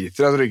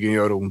skiter att ryggen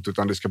gör ont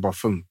utan det ska bara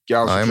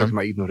funka och så försöker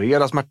man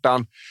ignorera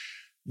smärtan.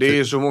 Det är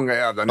ju så många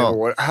jävla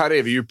nivåer. Här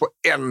är vi ju på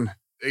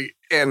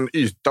en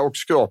yta och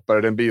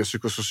skrapar den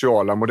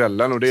biopsykosociala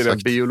modellen och det är den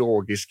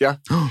biologiska.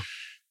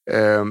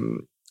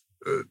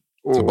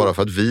 Så bara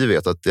för att vi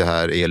vet att det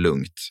här är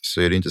lugnt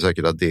så är det inte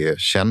säkert att det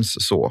känns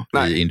så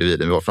i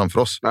individen vi har framför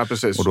oss. Nej,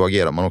 precis. Och då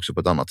agerar man också på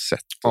ett annat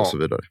sätt och så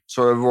vidare.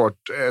 Så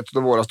ett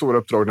av våra stora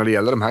uppdrag när det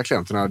gäller de här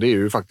klienterna det är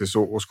ju faktiskt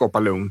att skapa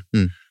lugn,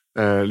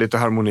 lite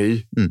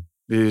harmoni.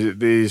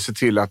 Vi ser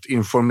till att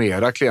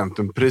informera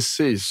klienten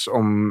precis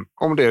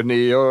om det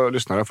ni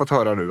lyssnare har fått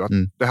höra nu. Att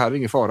det här är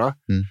ingen fara.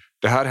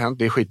 Det här har hänt,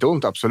 det är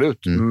skitont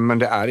absolut, men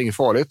det är inget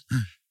farligt.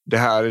 Det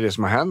här är det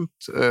som har hänt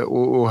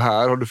och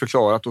här har du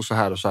förklarat och så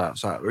här och så här och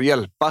så här. Och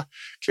hjälpa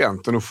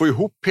klienten att få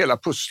ihop hela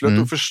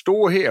pusslet och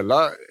förstå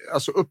hela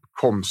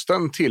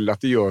uppkomsten till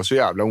att det gör så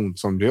jävla ont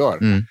som det gör.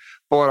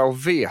 Bara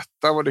att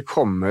veta vad det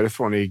kommer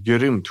ifrån är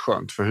grymt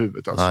skönt för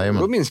huvudet. Alltså.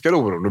 Då minskar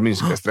oron, då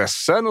minskar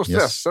stressen. Och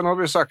stressen har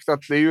vi sagt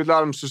att det är ju ett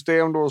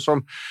larmsystem då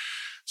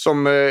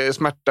som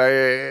smärta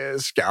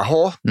ska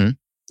ha.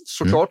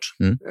 Såklart.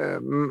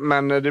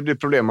 Men det blir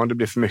problem om det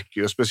blir för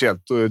mycket. Och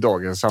speciellt i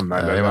dagens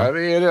samhälle. Där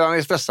vi är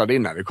redan stressade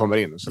innan vi kommer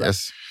in. Och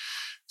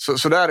så,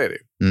 så där är det.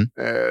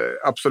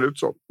 Absolut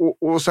så.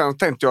 Och sen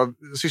tänkte jag,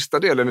 sista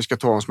delen vi ska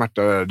ta om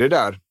smärta, det är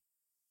där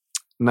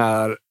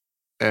när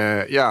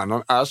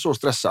hjärnan är så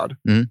stressad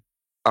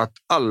att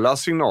alla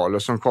signaler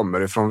som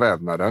kommer ifrån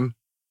vävnaden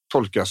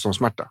tolkas som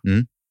smärta.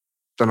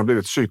 Den har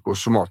blivit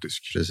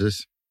psykosomatisk. Precis.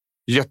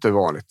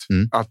 Jättevanligt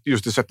att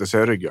just det sätter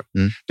sig i ryggen.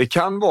 Det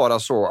kan vara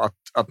så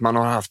att man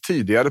har haft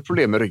tidigare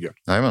problem med ryggen.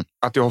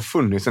 Att det har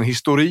funnits en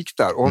historik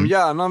där. Och om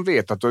hjärnan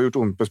vet att du har gjort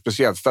ont på ett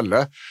speciellt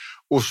ställe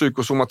och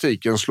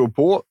psykosomatiken slår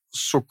på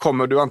så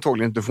kommer du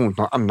antagligen inte få ont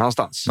någon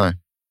annanstans.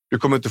 Du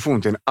kommer inte få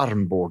ont i en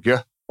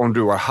armbåge om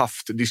du har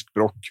haft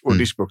diskbråck och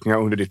diskbråckningar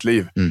under ditt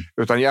liv.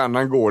 Utan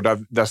hjärnan går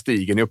där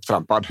stigen är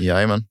upptrampad.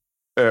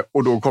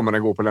 Och då kommer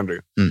den gå på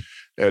ländryggen.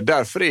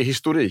 Därför är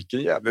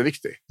historiken jävligt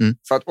viktig.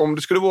 För att om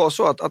det skulle vara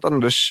så att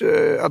Anders,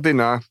 att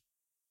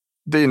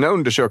dina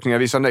undersökningar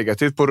visar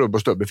negativt på rubb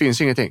och stubb, det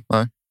finns ingenting.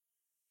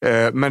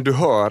 Men du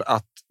hör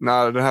att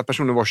när den här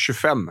personen var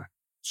 25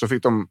 så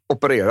fick de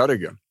operera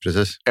ryggen.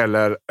 Precis.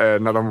 Eller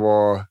när de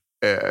var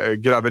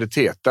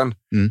graviditeten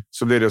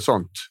så blir det ett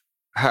sånt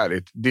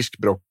härligt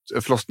diskbråck,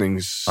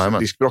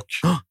 förlossningsdiskbråck.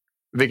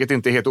 Vilket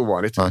inte är helt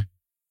ovanligt.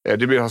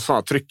 Det blir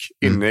sådana tryck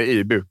inne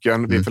i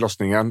buken vid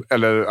förlossningen.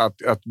 Eller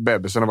att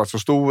bebisen har varit så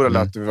stor eller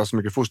att det var så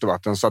mycket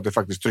fostervatten så att det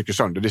faktiskt trycker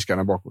sönder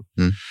diskarna bakåt.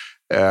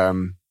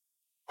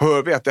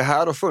 Hör vi att det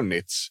här har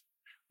funnits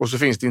och så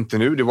finns det inte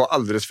nu. Det var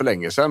alldeles för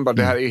länge sedan.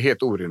 Det här är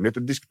helt orimligt.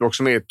 Ett diskbråck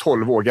som är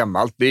 12 år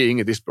gammalt, det är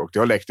inget diskbråck. Det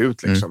har läckt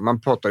ut liksom.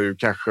 Man pratar ju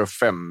kanske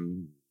 5,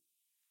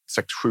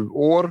 6, 7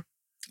 år.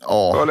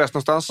 Jag har läst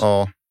någonstans.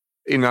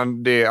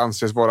 Innan det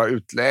anses vara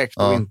utläkt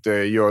och inte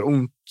gör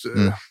ont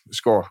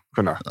ska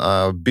kunna.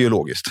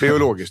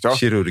 Biologiskt, ja.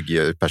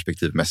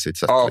 Kirurgperspektivmässigt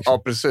sett.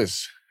 Ja,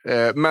 precis.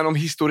 Men om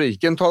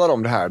historiken talar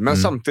om det här. Men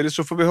samtidigt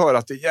så får vi höra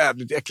att det är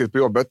jävligt äckligt på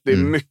jobbet. Det är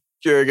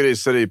mycket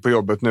griseri på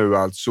jobbet nu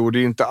alltså. Det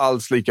är inte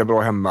alls lika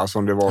bra hemma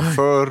som det var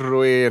förr.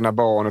 Och ena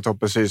barnet har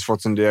precis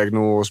fått sin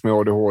diagnos med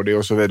ADHD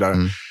och så vidare.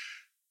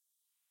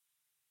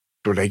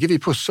 Då lägger vi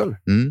pussel.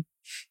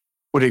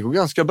 Och det går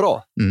ganska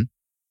bra.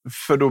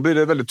 För då blir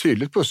det ett väldigt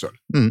tydligt pussel.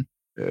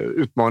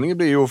 Utmaningen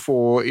blir ju att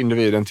få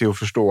individen till att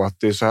förstå att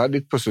det är så här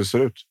ditt pussel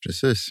ser ut.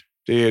 Precis.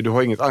 Du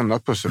har inget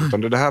annat pussel,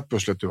 utan det är det här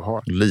pusslet du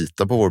har.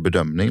 Lita på vår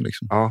bedömning.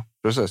 Liksom. Ja,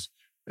 precis.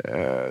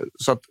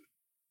 Så att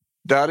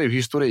där är ju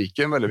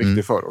historiken väldigt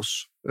viktig för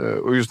oss.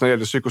 Och just när det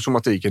gäller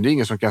psykosomatiken, det är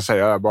ingen som kan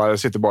säga att det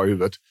sitter bara i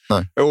huvudet.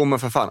 Nej. Jo, men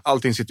för fan,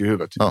 allting sitter i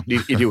huvudet. Ja. Det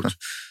är idiot.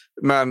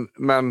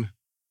 Men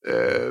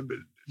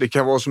det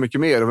kan vara så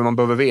mycket mer, och man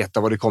behöver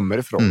veta var det kommer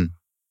ifrån.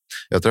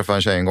 Jag träffade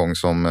en tjej en gång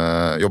som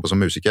jobbar som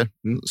musiker,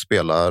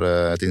 spelar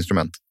ett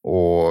instrument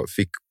och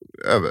fick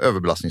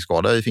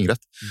överbelastningsskada i fingret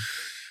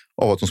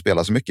av att hon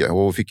spelar så mycket,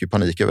 och fick ju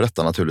panik över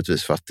detta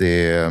naturligtvis, för att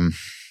det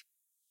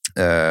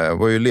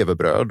var ju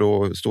levebröd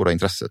och stora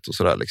intresset och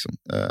sådär liksom.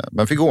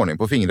 Men fick ordning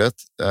på fingret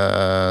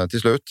till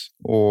slut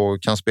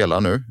och kan spela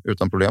nu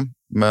utan problem.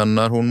 Men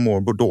när hon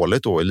mår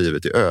dåligt då i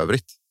livet i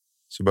övrigt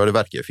så börjar det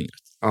verka i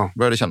fingret.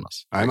 Börjar det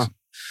kännas. Liksom.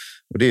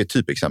 Och det är ett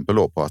typexempel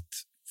då på att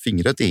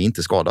fingret är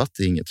inte skadat,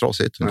 det är inget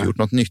trasigt. Hon har inte gjort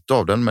något nytt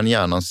av den, men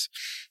hjärnans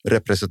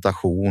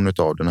representation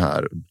av den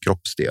här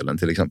kroppsdelen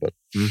till exempel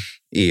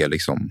är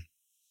liksom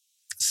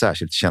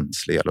särskilt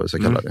känslig, eller vad jag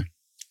ska kalla det.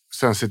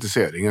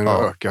 Sensitiseringen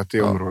har ökat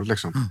i området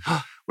liksom.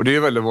 Och det är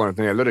väldigt vanligt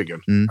när det gäller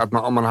ryggen. Att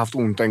om man har haft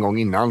ont en gång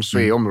innan så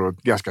är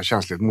området ganska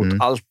känsligt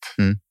mot allt.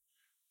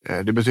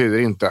 Det betyder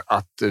inte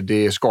att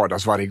det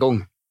skadas varje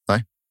gång.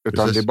 Nej,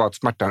 utan precis. det är bara att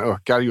smärtan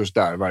ökar just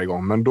där varje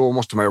gång. Men då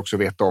måste man ju också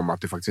veta om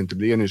att det faktiskt inte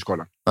blir en ny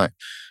skada. Nej.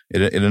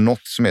 Är det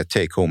något som är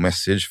take home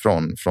message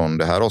från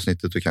det här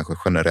avsnittet och kanske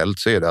generellt,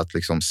 så är det att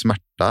liksom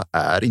smärta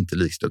är inte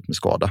likställt med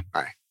skada.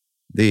 Nej.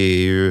 Det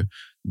är ju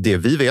det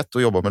vi vet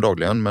och jobbar med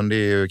dagligen, men det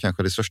är ju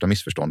kanske det största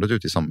missförståndet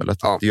ute i samhället.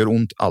 Det gör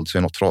ont, alltså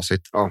är något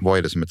trasigt. Vad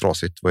är det som är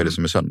trasigt? Vad är det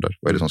som är sönder?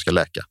 Vad är det som ska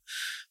läka?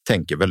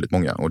 Tänker väldigt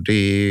många, och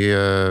det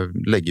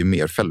lägger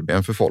mer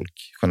fällben för folk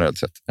generellt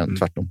sett än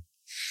tvärtom.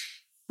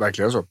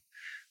 Verkligen så.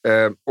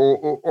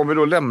 Och om vi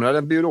då lämnar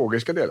den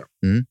biologiska delen.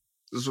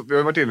 Så vi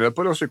har varit inne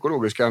på den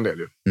psykologiska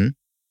delen.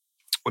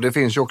 Och det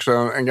finns ju också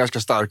en ganska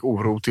stark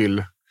oro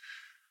till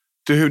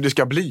hur det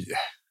ska bli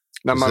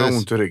när man har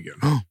ont i ryggen.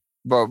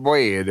 Vad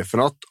är det för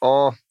något?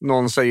 Ja,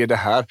 någon säger det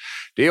här.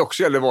 Det är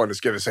också jävligt vanligt,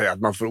 ska vi säga, att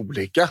man får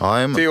olika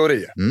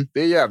teorier.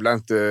 Det är jävla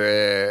inte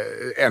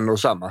en och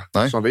samma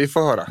som vi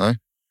får höra. Nej.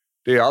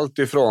 Det är allt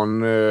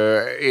ifrån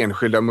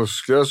enskilda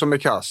muskler som är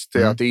kast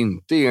till att det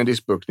inte är en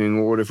diskbuktning.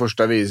 Och det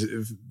första vi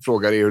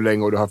frågar är hur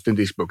länge har du haft en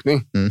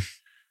diskbuktning?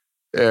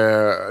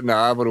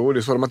 Nej, vadå?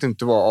 Det sa de att det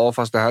inte var. Ja,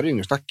 fast det här är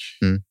ingen snack.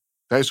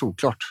 Det här är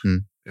såklart.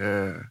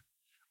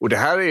 Och det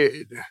här är...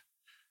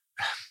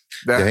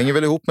 Det hänger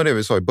väl ihop med det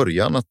vi sa i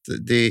början, att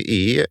det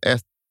är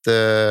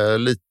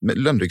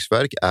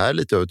ländryggsvärk är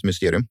lite av ett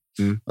mysterium.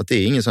 Att det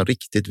är ingen som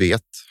riktigt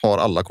vet, har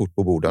alla kort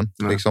på borden.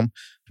 Liksom.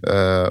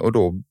 Och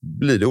då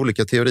blir det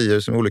olika teorier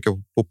som är olika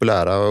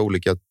populära och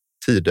olika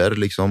tider,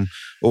 liksom,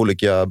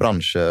 olika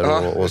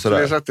branscher och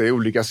sådär. Ja, det är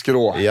olika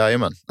skrå.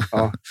 Jajamän.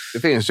 Ja, det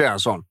finns ju en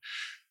sån.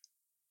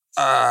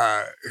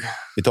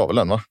 Vi tar väl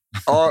den, va?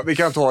 Ja, vi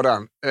kan ta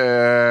den.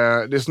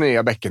 Det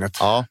sneda bäckenet.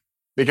 Ja.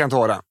 Vi kan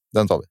ta den.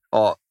 Den tar vi.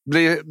 Ja.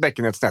 Blir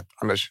bäckenet snett,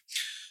 Anders?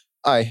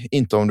 Nej,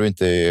 inte om du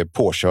inte är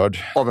påkörd.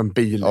 Av en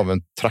bil. Av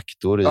en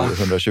traktor i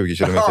 120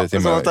 km i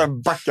timmen. Som att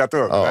den backat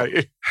upp.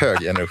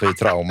 Hög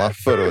energitrauma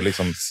för att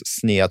liksom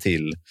snea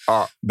till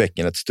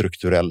bäckenet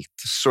strukturellt.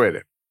 Så är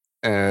det.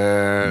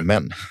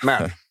 Men,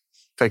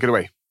 take it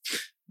away.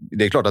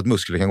 Det är klart att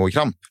muskler kan gå i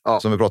kramp,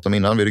 som vi pratade om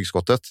innan vid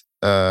ryggskottet.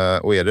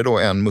 Och är det då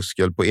en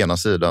muskel på ena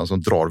sidan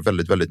som drar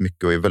väldigt, väldigt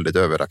mycket och är väldigt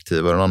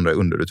överaktiv och den andra är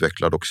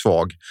underutvecklad och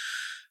svag,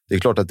 det är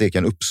klart att det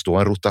kan uppstå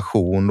en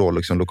rotation då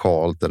liksom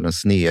lokalt, eller en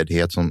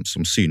snedhet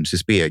som syns i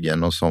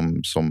spegeln och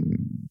som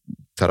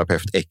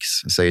terapeut X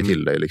säger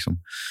till dig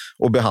liksom,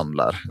 och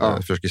behandlar.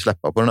 Försöker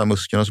släppa på den här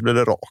muskeln och så blir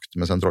det rakt,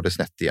 men sen drar det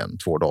snett igen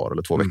 2 dagar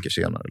eller 2 veckor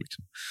senare.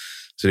 Liksom.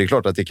 Så det är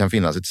klart att det kan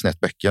finnas ett snett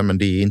bäcken, men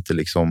det är inte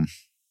liksom...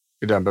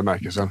 I den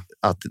bemärkelsen?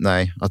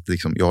 Att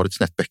liksom, jag har ett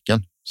snett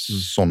bäcken.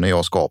 Sån är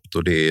jag skapt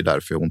och det är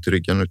därför jag har ont i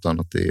ryggen, utan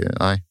att det är...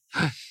 Nej.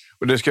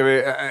 Och det ska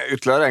vi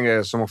ytterligare en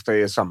grej som ofta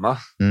är samma,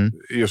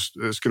 just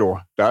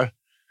skrå där.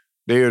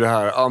 Det är ju det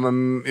här,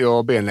 jag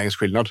har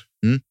benlängdsskillnad.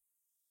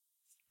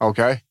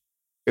 Okej.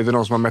 Är det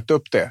någon som har mätt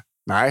upp det?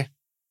 Nej.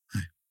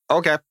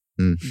 Okej.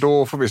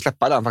 Då får vi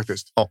släppa den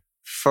faktiskt. Ja.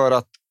 För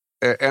att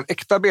en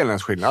äkta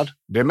benlängdsskillnad,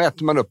 det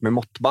mäter man upp med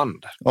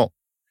måttband. Ja.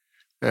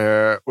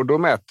 Och då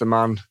mäter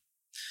man...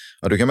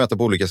 Ja, du kan mäta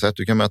på olika sätt.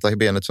 Du kan mäta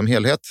benet som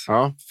helhet.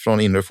 Från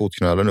inre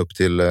fotknölen upp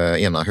till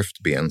ena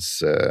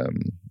höftbens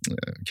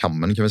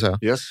kammen, kan vi säga.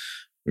 Yes.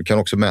 Du kan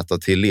också mäta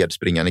till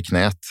ledspringan i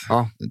knät.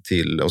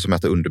 Och så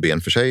mäta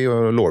underben för sig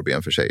och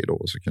lårben för sig. Då.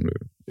 Och så kan du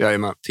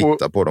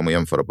titta på dem och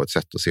jämföra på ett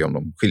sätt och se om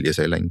de skiljer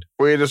sig i längd.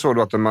 Och är det så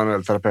då att en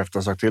manuell terapeut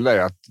har sagt till dig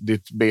att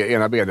ditt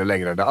ena ben är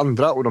längre än det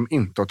andra och de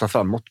inte har tagit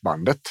fram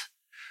måttbandet,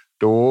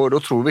 då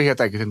tror vi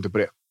helt enkelt inte på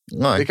det.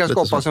 Nej, det kan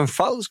skapas en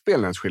falsk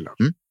benlängdsskillnad.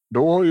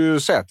 då har ju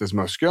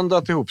sätesmuskeln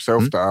dragit ihop sig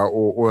ofta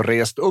och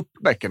rest upp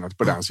bäckenet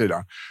på den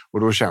sidan. Och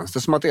då känns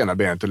det som att ena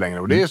benet är längre.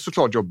 Och det är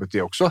såklart jobbigt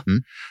det också.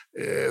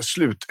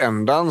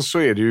 Slutändan så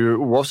är det ju,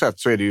 oavsett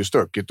så är det ju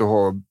stökigt att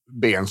ha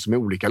ben som är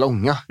olika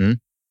långa.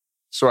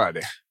 Så är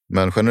det.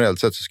 Men generellt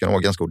sett så ska de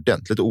vara ganska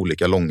ordentligt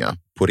olika långa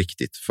på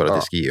riktigt för att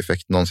det ska ge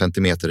effekt. Någon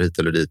centimeter hit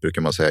eller dit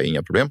brukar man säga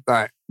inga problem.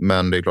 Nej.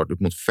 Men det är klart, upp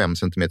mot 5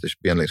 centimeters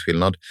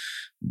benlängdsskillnad,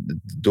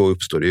 då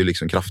uppstår det ju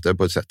liksom krafter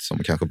på ett sätt som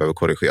kanske behöver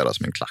korrigeras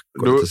med en klack.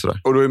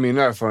 Och då är min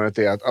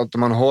erfarenhet att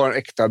om man har en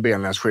äkta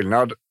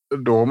benlängdsskillnad,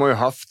 då har man ju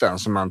haft den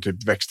som man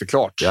typ växte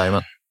klart.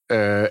 Jajamän.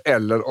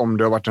 Eller om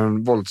det har varit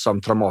en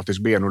våldsam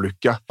traumatisk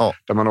benolycka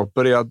där man har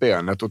opererat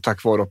benet och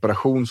tack vare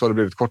operation så har det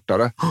blivit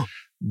kortare.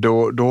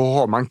 Då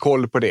har man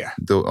koll på det.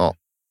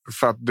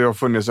 För att det har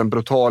funnits en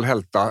brutal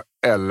hälta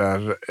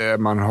eller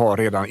man har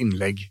redan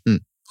inlägg.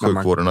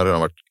 Sjukvården har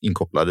redan varit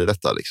inkopplad i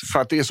detta. Liksom. För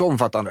att det är så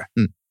omfattande.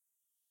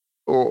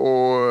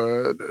 Och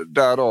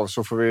därav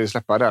så får vi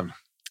släppa den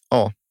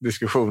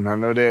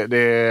diskussionen. Och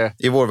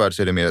I vår värld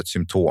så är det mer ett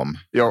symptom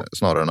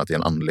snarare än att det är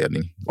en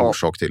anledning,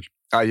 orsak till.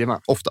 Jajamän.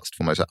 Oftast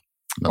får man ju säga.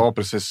 Men. Ja,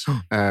 precis.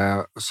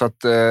 Så att,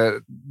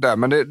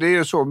 men det är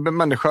ju så,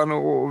 människan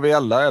och vi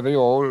alla, även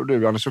jag och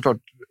du, Anders, såklart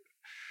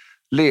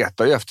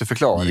letar ju efter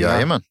förklaringar.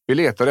 Jajamän. Vi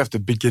letar efter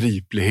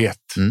begriplighet.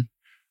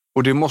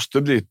 Och det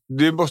måste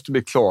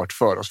bli klart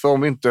för oss. För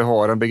om vi inte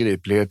har en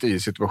begriplighet i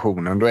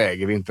situationen, då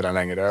äger vi inte den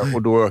längre.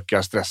 Och då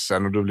ökar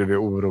stressen och då blir vi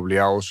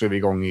oroliga och så är vi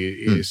igång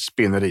i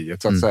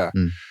spinneriet så att säga.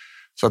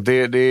 Så att det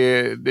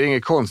är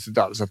inget konstigt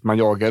alls att man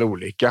jagar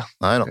olika.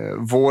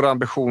 Vår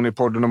ambition i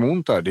podden om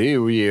ont här, det är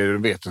ju att ge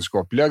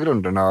vetenskapliga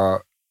grunderna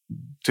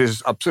till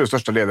absolut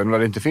största delen. När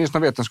det inte finns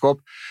någon vetenskap,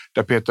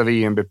 där petar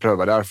vi in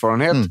beprövad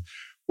erfarenhet.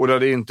 Och där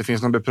det inte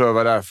finns någon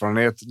beprövad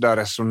erfarenhet, där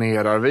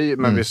resonerar vi,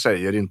 men vi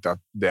säger inte att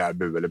det är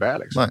bu eller bä.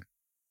 Liksom.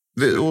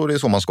 Nej. Och det är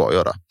så man ska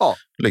göra. Ja.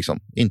 Liksom,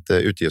 inte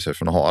utge sig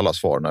från att ha alla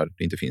svar när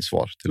det inte finns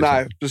svar.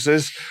 Nej,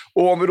 precis.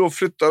 Och om vi då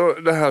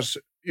flyttar det här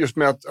just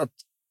med att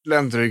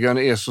ländryggen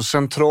är så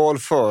central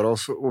för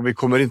oss och vi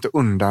kommer inte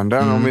undan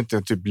den om vi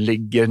inte typ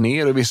ligger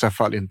ner, i vissa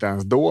fall inte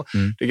ens då.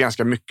 Det är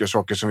ganska mycket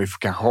saker som vi får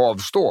kanske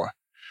avstå.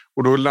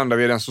 Och då landar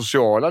vi i den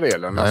sociala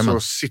delen. Alltså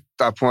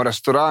sitta på en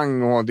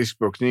restaurang och ha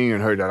diskbokning,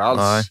 ingen höjdare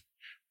alls.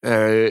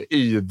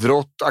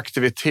 Idrott,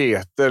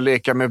 aktiviteter,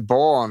 leka med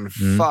barn.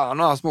 Fan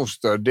och hans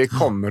moster, det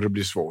kommer att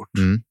bli svårt.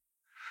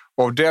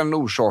 Av den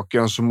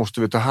orsaken så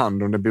måste vi ta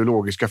hand om de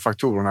biologiska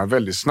faktorerna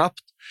väldigt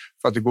snabbt.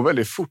 För att det går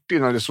väldigt fort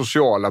innan det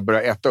sociala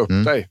börjar äta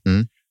upp dig.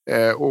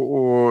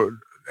 Och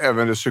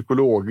även det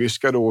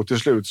psykologiska då. Och till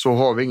slut så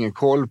har vi ingen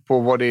koll på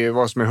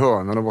vad som är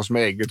hönan och vad som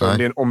är ägget. Det är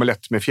en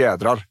omelett med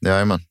fjädrar.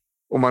 Jajamän.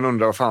 Och man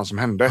undrar vad fan som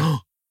hände.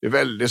 Det är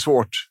väldigt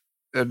svårt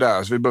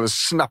där, så vi behöver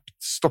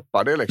snabbt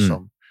stoppa det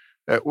liksom.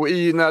 Och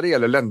när det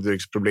gäller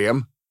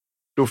ländryggsproblem,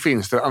 då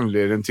finns det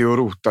anledning till att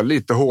rota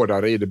lite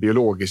hårdare i det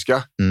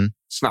biologiska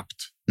snabbt.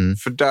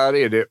 För där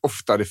är det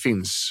ofta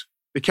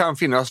det kan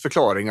finnas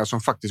förklaringar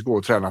som faktiskt går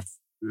att träna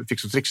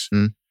fix och tricks.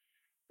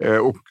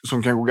 Och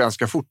som kan gå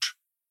ganska fort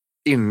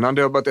innan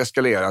det har börjat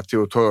eskalera till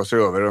att ta sig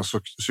över den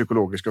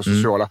psykologiska och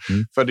sociala.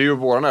 För det är ju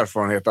vår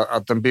erfarenhet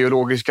att den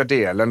biologiska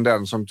delen,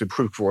 den som typ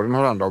sjukvården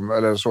har hand om,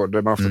 eller så,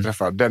 där man ofta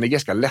träffar, den är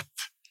ganska lätt.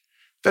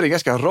 Den är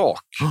ganska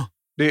rak.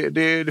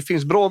 Det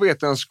finns bra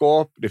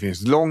vetenskap, det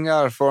finns lång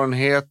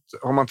erfarenhet.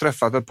 Har man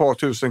träffat ett par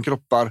tusen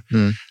kroppar,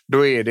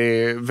 då är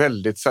det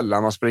väldigt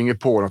sällan man springer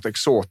på något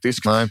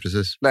exotiskt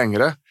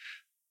längre.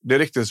 Det är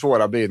riktigt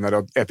svåra blir när det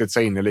har ätit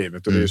sig in i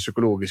livet och det är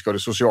psykologiska och det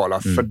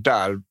sociala. För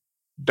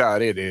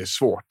där är det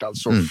svårt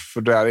alltså.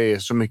 För där är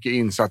så mycket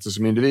insatser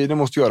som individen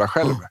måste göra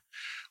själv.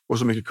 Och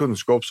så mycket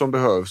kunskap som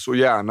behövs. Och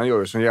hjärnan gör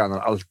ju som hjärnan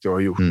alltid har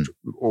gjort.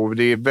 Och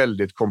det är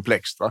väldigt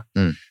komplext, va?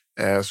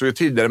 Så ju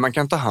tidigare man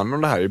kan ta hand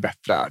om det här, ju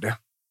bättre är det.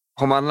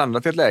 Har man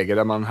landat i ett läge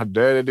där man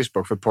hade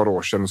diskbråck för ett par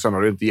år sedan och sen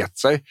har det inte gett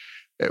sig,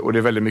 och det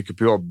är väldigt mycket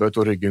på jobbet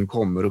och ryggen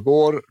kommer och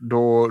går,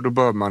 då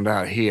behöver man det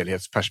här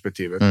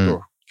helhetsperspektivet.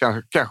 Då.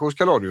 Kanske hos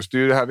Kaladius, det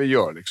är ju det här vi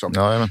gör. Liksom.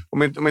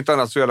 Om inte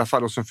annat så i alla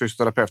fall hos en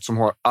fysioterapeut som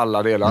har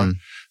alla delar,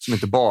 som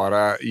inte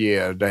bara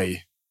ger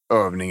dig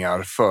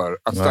övningar för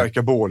att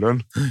stärka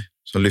bålen.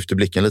 Som lyfter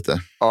blicken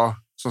lite. Ja,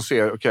 som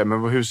ser,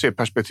 men hur ser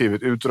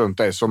perspektivet ut runt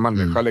dig som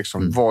människa?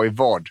 Liksom, vad är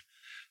vad?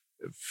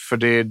 För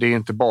det är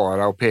inte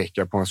bara att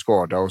peka på en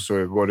skada och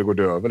så går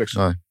det över.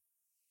 Liksom.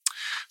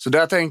 Så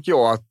där tänker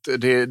jag att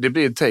det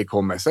blir en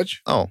take-home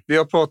message. Vi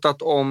har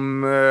pratat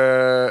om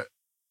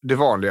det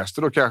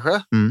vanligaste då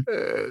kanske.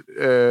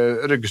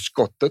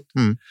 Ryggskottet.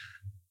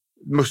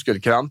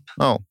 Muskelkramp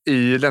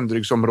i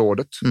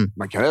ländryggsområdet.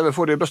 Man kan även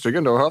få det i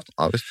bröstryggen, det har jag haft.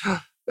 Ja, visst.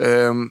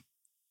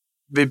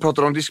 Vi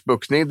pratar om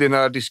diskbuktning. Det är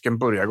när disken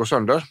börjar gå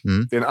sönder.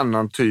 Det är en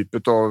annan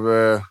typ av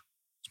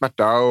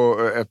smärta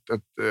och ett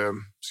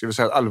ska vi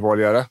säga, ett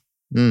allvarligare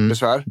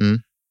besvär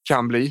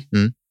kan bli.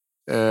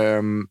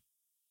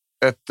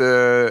 Ett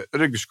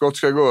ryggskott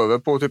ska gå över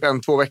på typ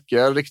 1-2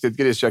 veckor. Riktigt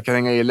grisiga kan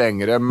hänga i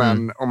längre,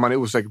 men om man är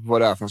osäker på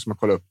vad det är för, så man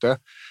kolla upp det.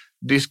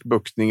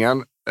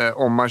 Diskbuktningen,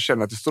 om man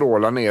känner att det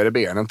strålar ner i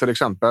benen till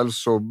exempel,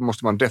 så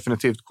måste man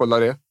definitivt kolla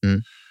det.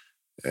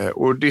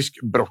 Och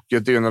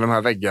diskbrocket är en av de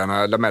här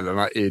väggarna,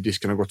 lamellerna i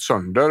disken har gått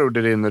sönder och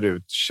det rinner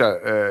ut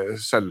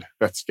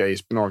cellvätska i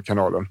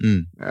spinalkanalen.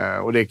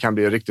 Och det kan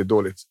bli riktigt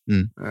dåligt.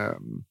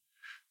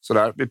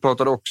 Sådär. Vi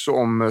pratade också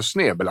om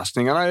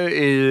snedbelastningarna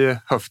i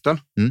höften.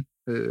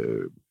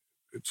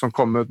 Som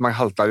kommer ut, man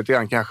haltar lite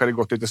grann, kanske det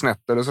gått lite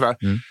snett eller sådär.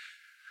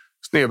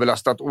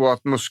 Snedbelastat och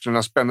att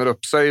musklerna spänner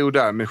upp sig och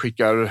därmed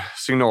skickar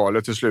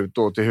signaler till slut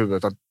då till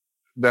huvudet att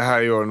det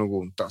här gör nog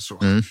ont alltså.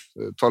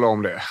 Tala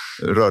om det.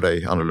 Rör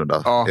dig annorlunda,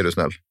 är du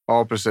snäll.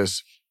 Ja,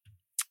 precis.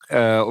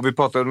 Och vi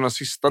pratade om den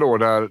sista då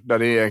där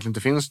det egentligen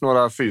inte finns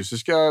några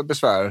fysiska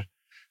besvär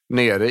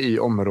nere i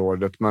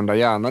området, men där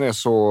hjärnan är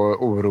så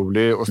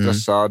orolig och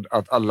stressad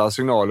att alla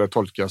signaler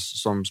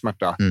tolkas som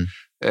smärta.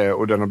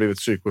 Och den har blivit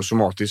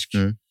psykosomatisk.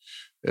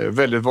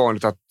 Väldigt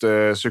vanligt att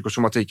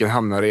psykosomatiken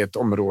hamnar i ett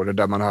område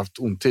där man har haft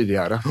ont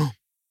tidigare.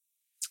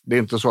 Det är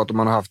inte så att om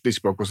man har haft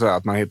diskbråck och sådär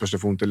att man helt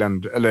plötsligt får ont i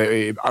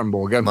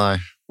armbågen. Nej.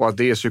 Och att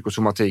det är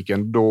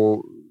psykosomatiken,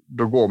 då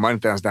går man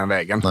inte ens den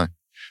vägen. Nej.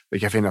 Det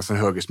kan finnas en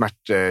högre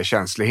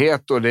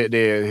smärtkänslighet och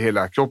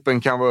hela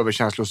kroppen kan vara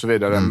överkänslig och så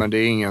vidare, men det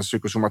är ingen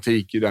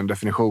psykosomatik i den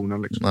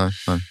definitionen. Liksom. Nej.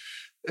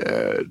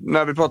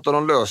 När vi pratar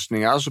om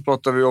lösningar så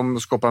pratar vi om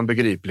att skapa en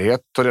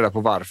begriplighet, ta reda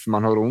på varför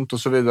man har ont och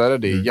så vidare.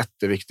 Det är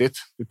jätteviktigt.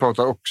 Vi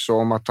pratar också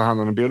om att ta hand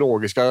om det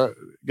biologiska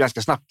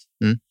ganska snabbt.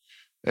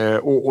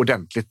 Och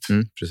ordentligt.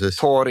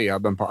 Ta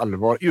rehaben på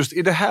allvar. Just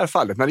i det här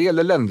fallet, när det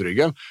gäller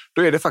ländryggen,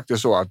 då är det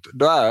faktiskt så att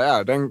då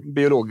är den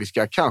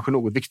biologiska kanske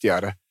något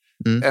viktigare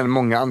än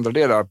många andra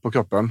delar på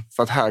kroppen.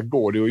 För att här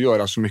går det att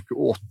göra så mycket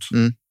åt.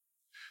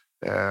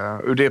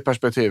 Ur det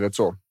perspektivet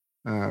så.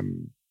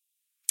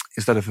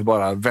 Istället för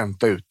bara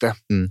vänta ut det.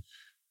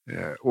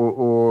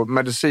 Och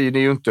medicin är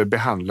ju inte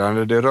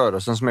behandlande, det är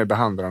rörelsen som är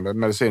behandlande.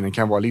 Medicinen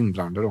kan vara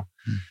lindrande då.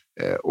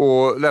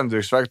 Och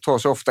ländryggsvärk tar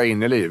sig ofta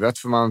in i livet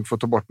för man får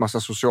ta bort massa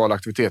sociala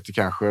aktiviteter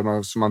kanske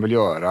som man vill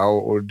göra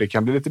och det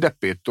kan bli lite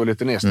deppigt och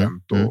lite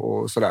nedstämt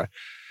och sådär.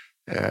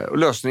 Och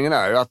lösningen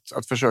är ju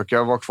att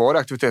försöka vara kvar i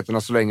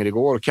aktiviteterna så länge det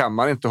går. Kan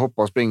man inte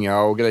hoppa och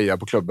springa och greja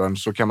på klubben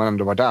så kan man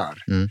ändå vara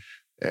där.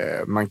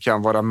 Man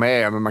kan vara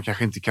med men man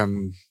kanske inte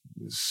kan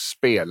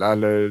spela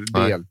eller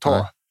delta.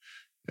 Nej.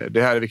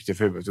 Det här är viktigt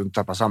för huvudet, att inte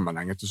tappa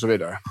sammanhanget och så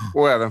vidare.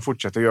 Och även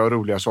fortsätta göra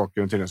roliga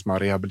saker till dess man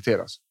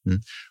rehabiliteras.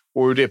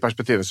 Och ur det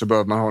perspektivet så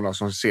behöver man ha någon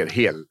som ser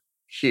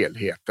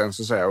helheten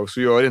så att säga. Och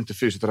så gör inte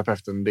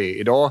fysioterapeuten det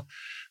idag,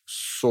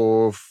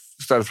 så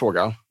ställ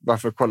frågan,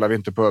 varför kollar vi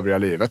inte på övriga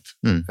livet?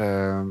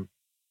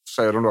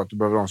 Säger de då att du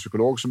behöver ha en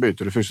psykolog så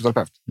byter du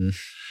fysioterapeut.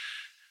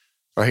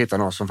 Jag hittar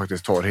någon som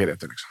faktiskt tar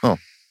helheten. Liksom.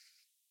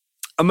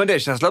 Ja, men det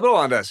känns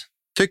bra, Anders.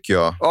 Tycker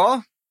jag.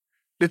 Ja,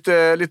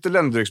 lite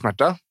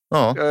ländryggsmärta.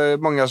 Ja.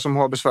 Många som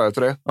har besväret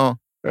till det. Ja.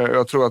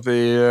 Jag tror att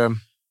vi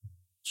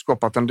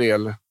skapat en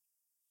del.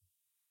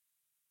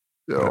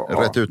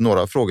 Rätt ut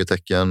några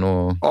frågetecken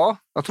och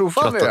jag tror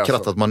fan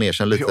krattat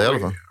manegen lite i alla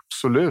fall.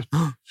 Absolut.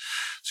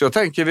 Så jag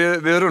tänker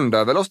vi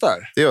rundar väl oss där.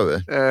 Det gör vi.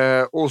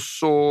 Och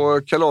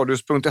så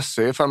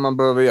kaladius.se ifall man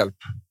behöver hjälp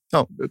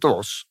utav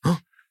oss.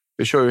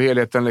 Vi kör ju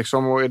helheten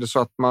liksom, och är det så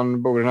att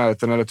man bor i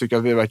närheten eller tycker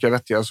att vi verkar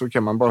vettiga så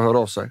kan man bara höra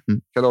av sig.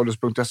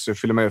 Kaladius.se,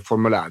 fyller med ett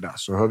formulär där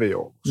så hör vi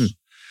av oss.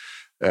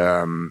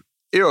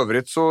 I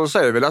övrigt så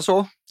säger vi det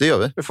så. Det gör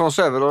vi. Ifrån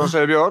Säver och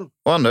säger Björn.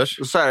 Och Anders.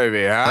 Så säger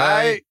vi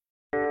hej!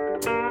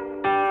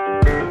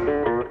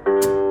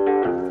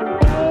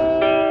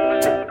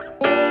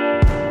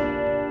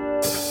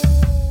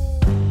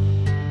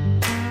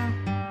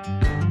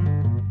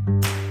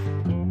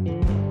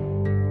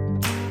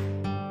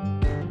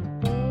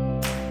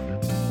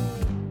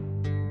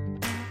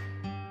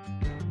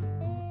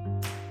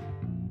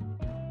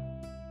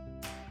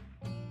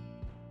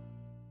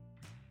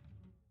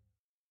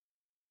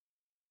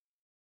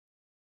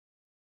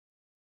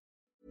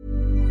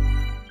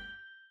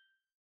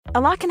 A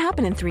lot can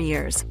happen in 3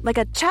 years, like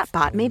a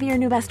chatbot may be your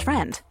new best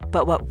friend.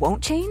 But what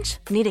won't change?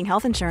 Needing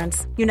health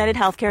insurance. United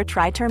Healthcare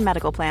Tri-Term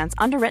Medical Plans,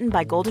 underwritten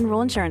by Golden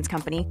Rule Insurance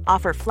Company,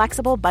 offer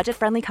flexible,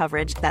 budget-friendly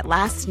coverage that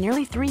lasts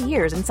nearly 3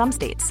 years in some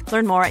states.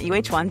 Learn more at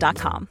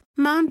uh1.com.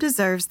 Mom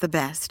deserves the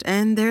best,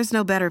 and there's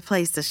no better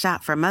place to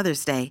shop for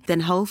Mother's Day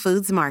than Whole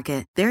Foods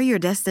Market. They're your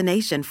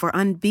destination for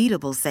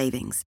unbeatable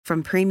savings,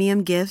 from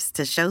premium gifts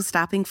to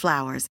show-stopping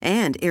flowers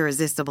and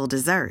irresistible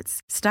desserts.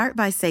 Start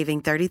by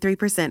saving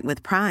 33%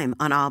 with Prime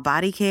on all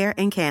body care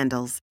and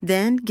candles.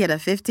 Then get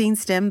a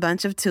 15-stem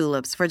bunch of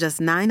tulips for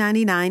just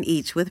 $9.99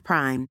 each with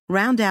Prime.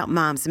 Round out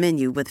Mom's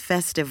menu with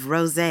festive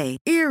rosé,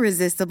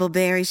 irresistible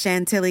berry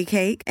chantilly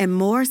cake, and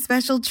more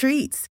special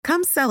treats.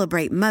 Come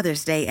celebrate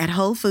Mother's Day at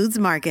Whole Foods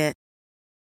Market.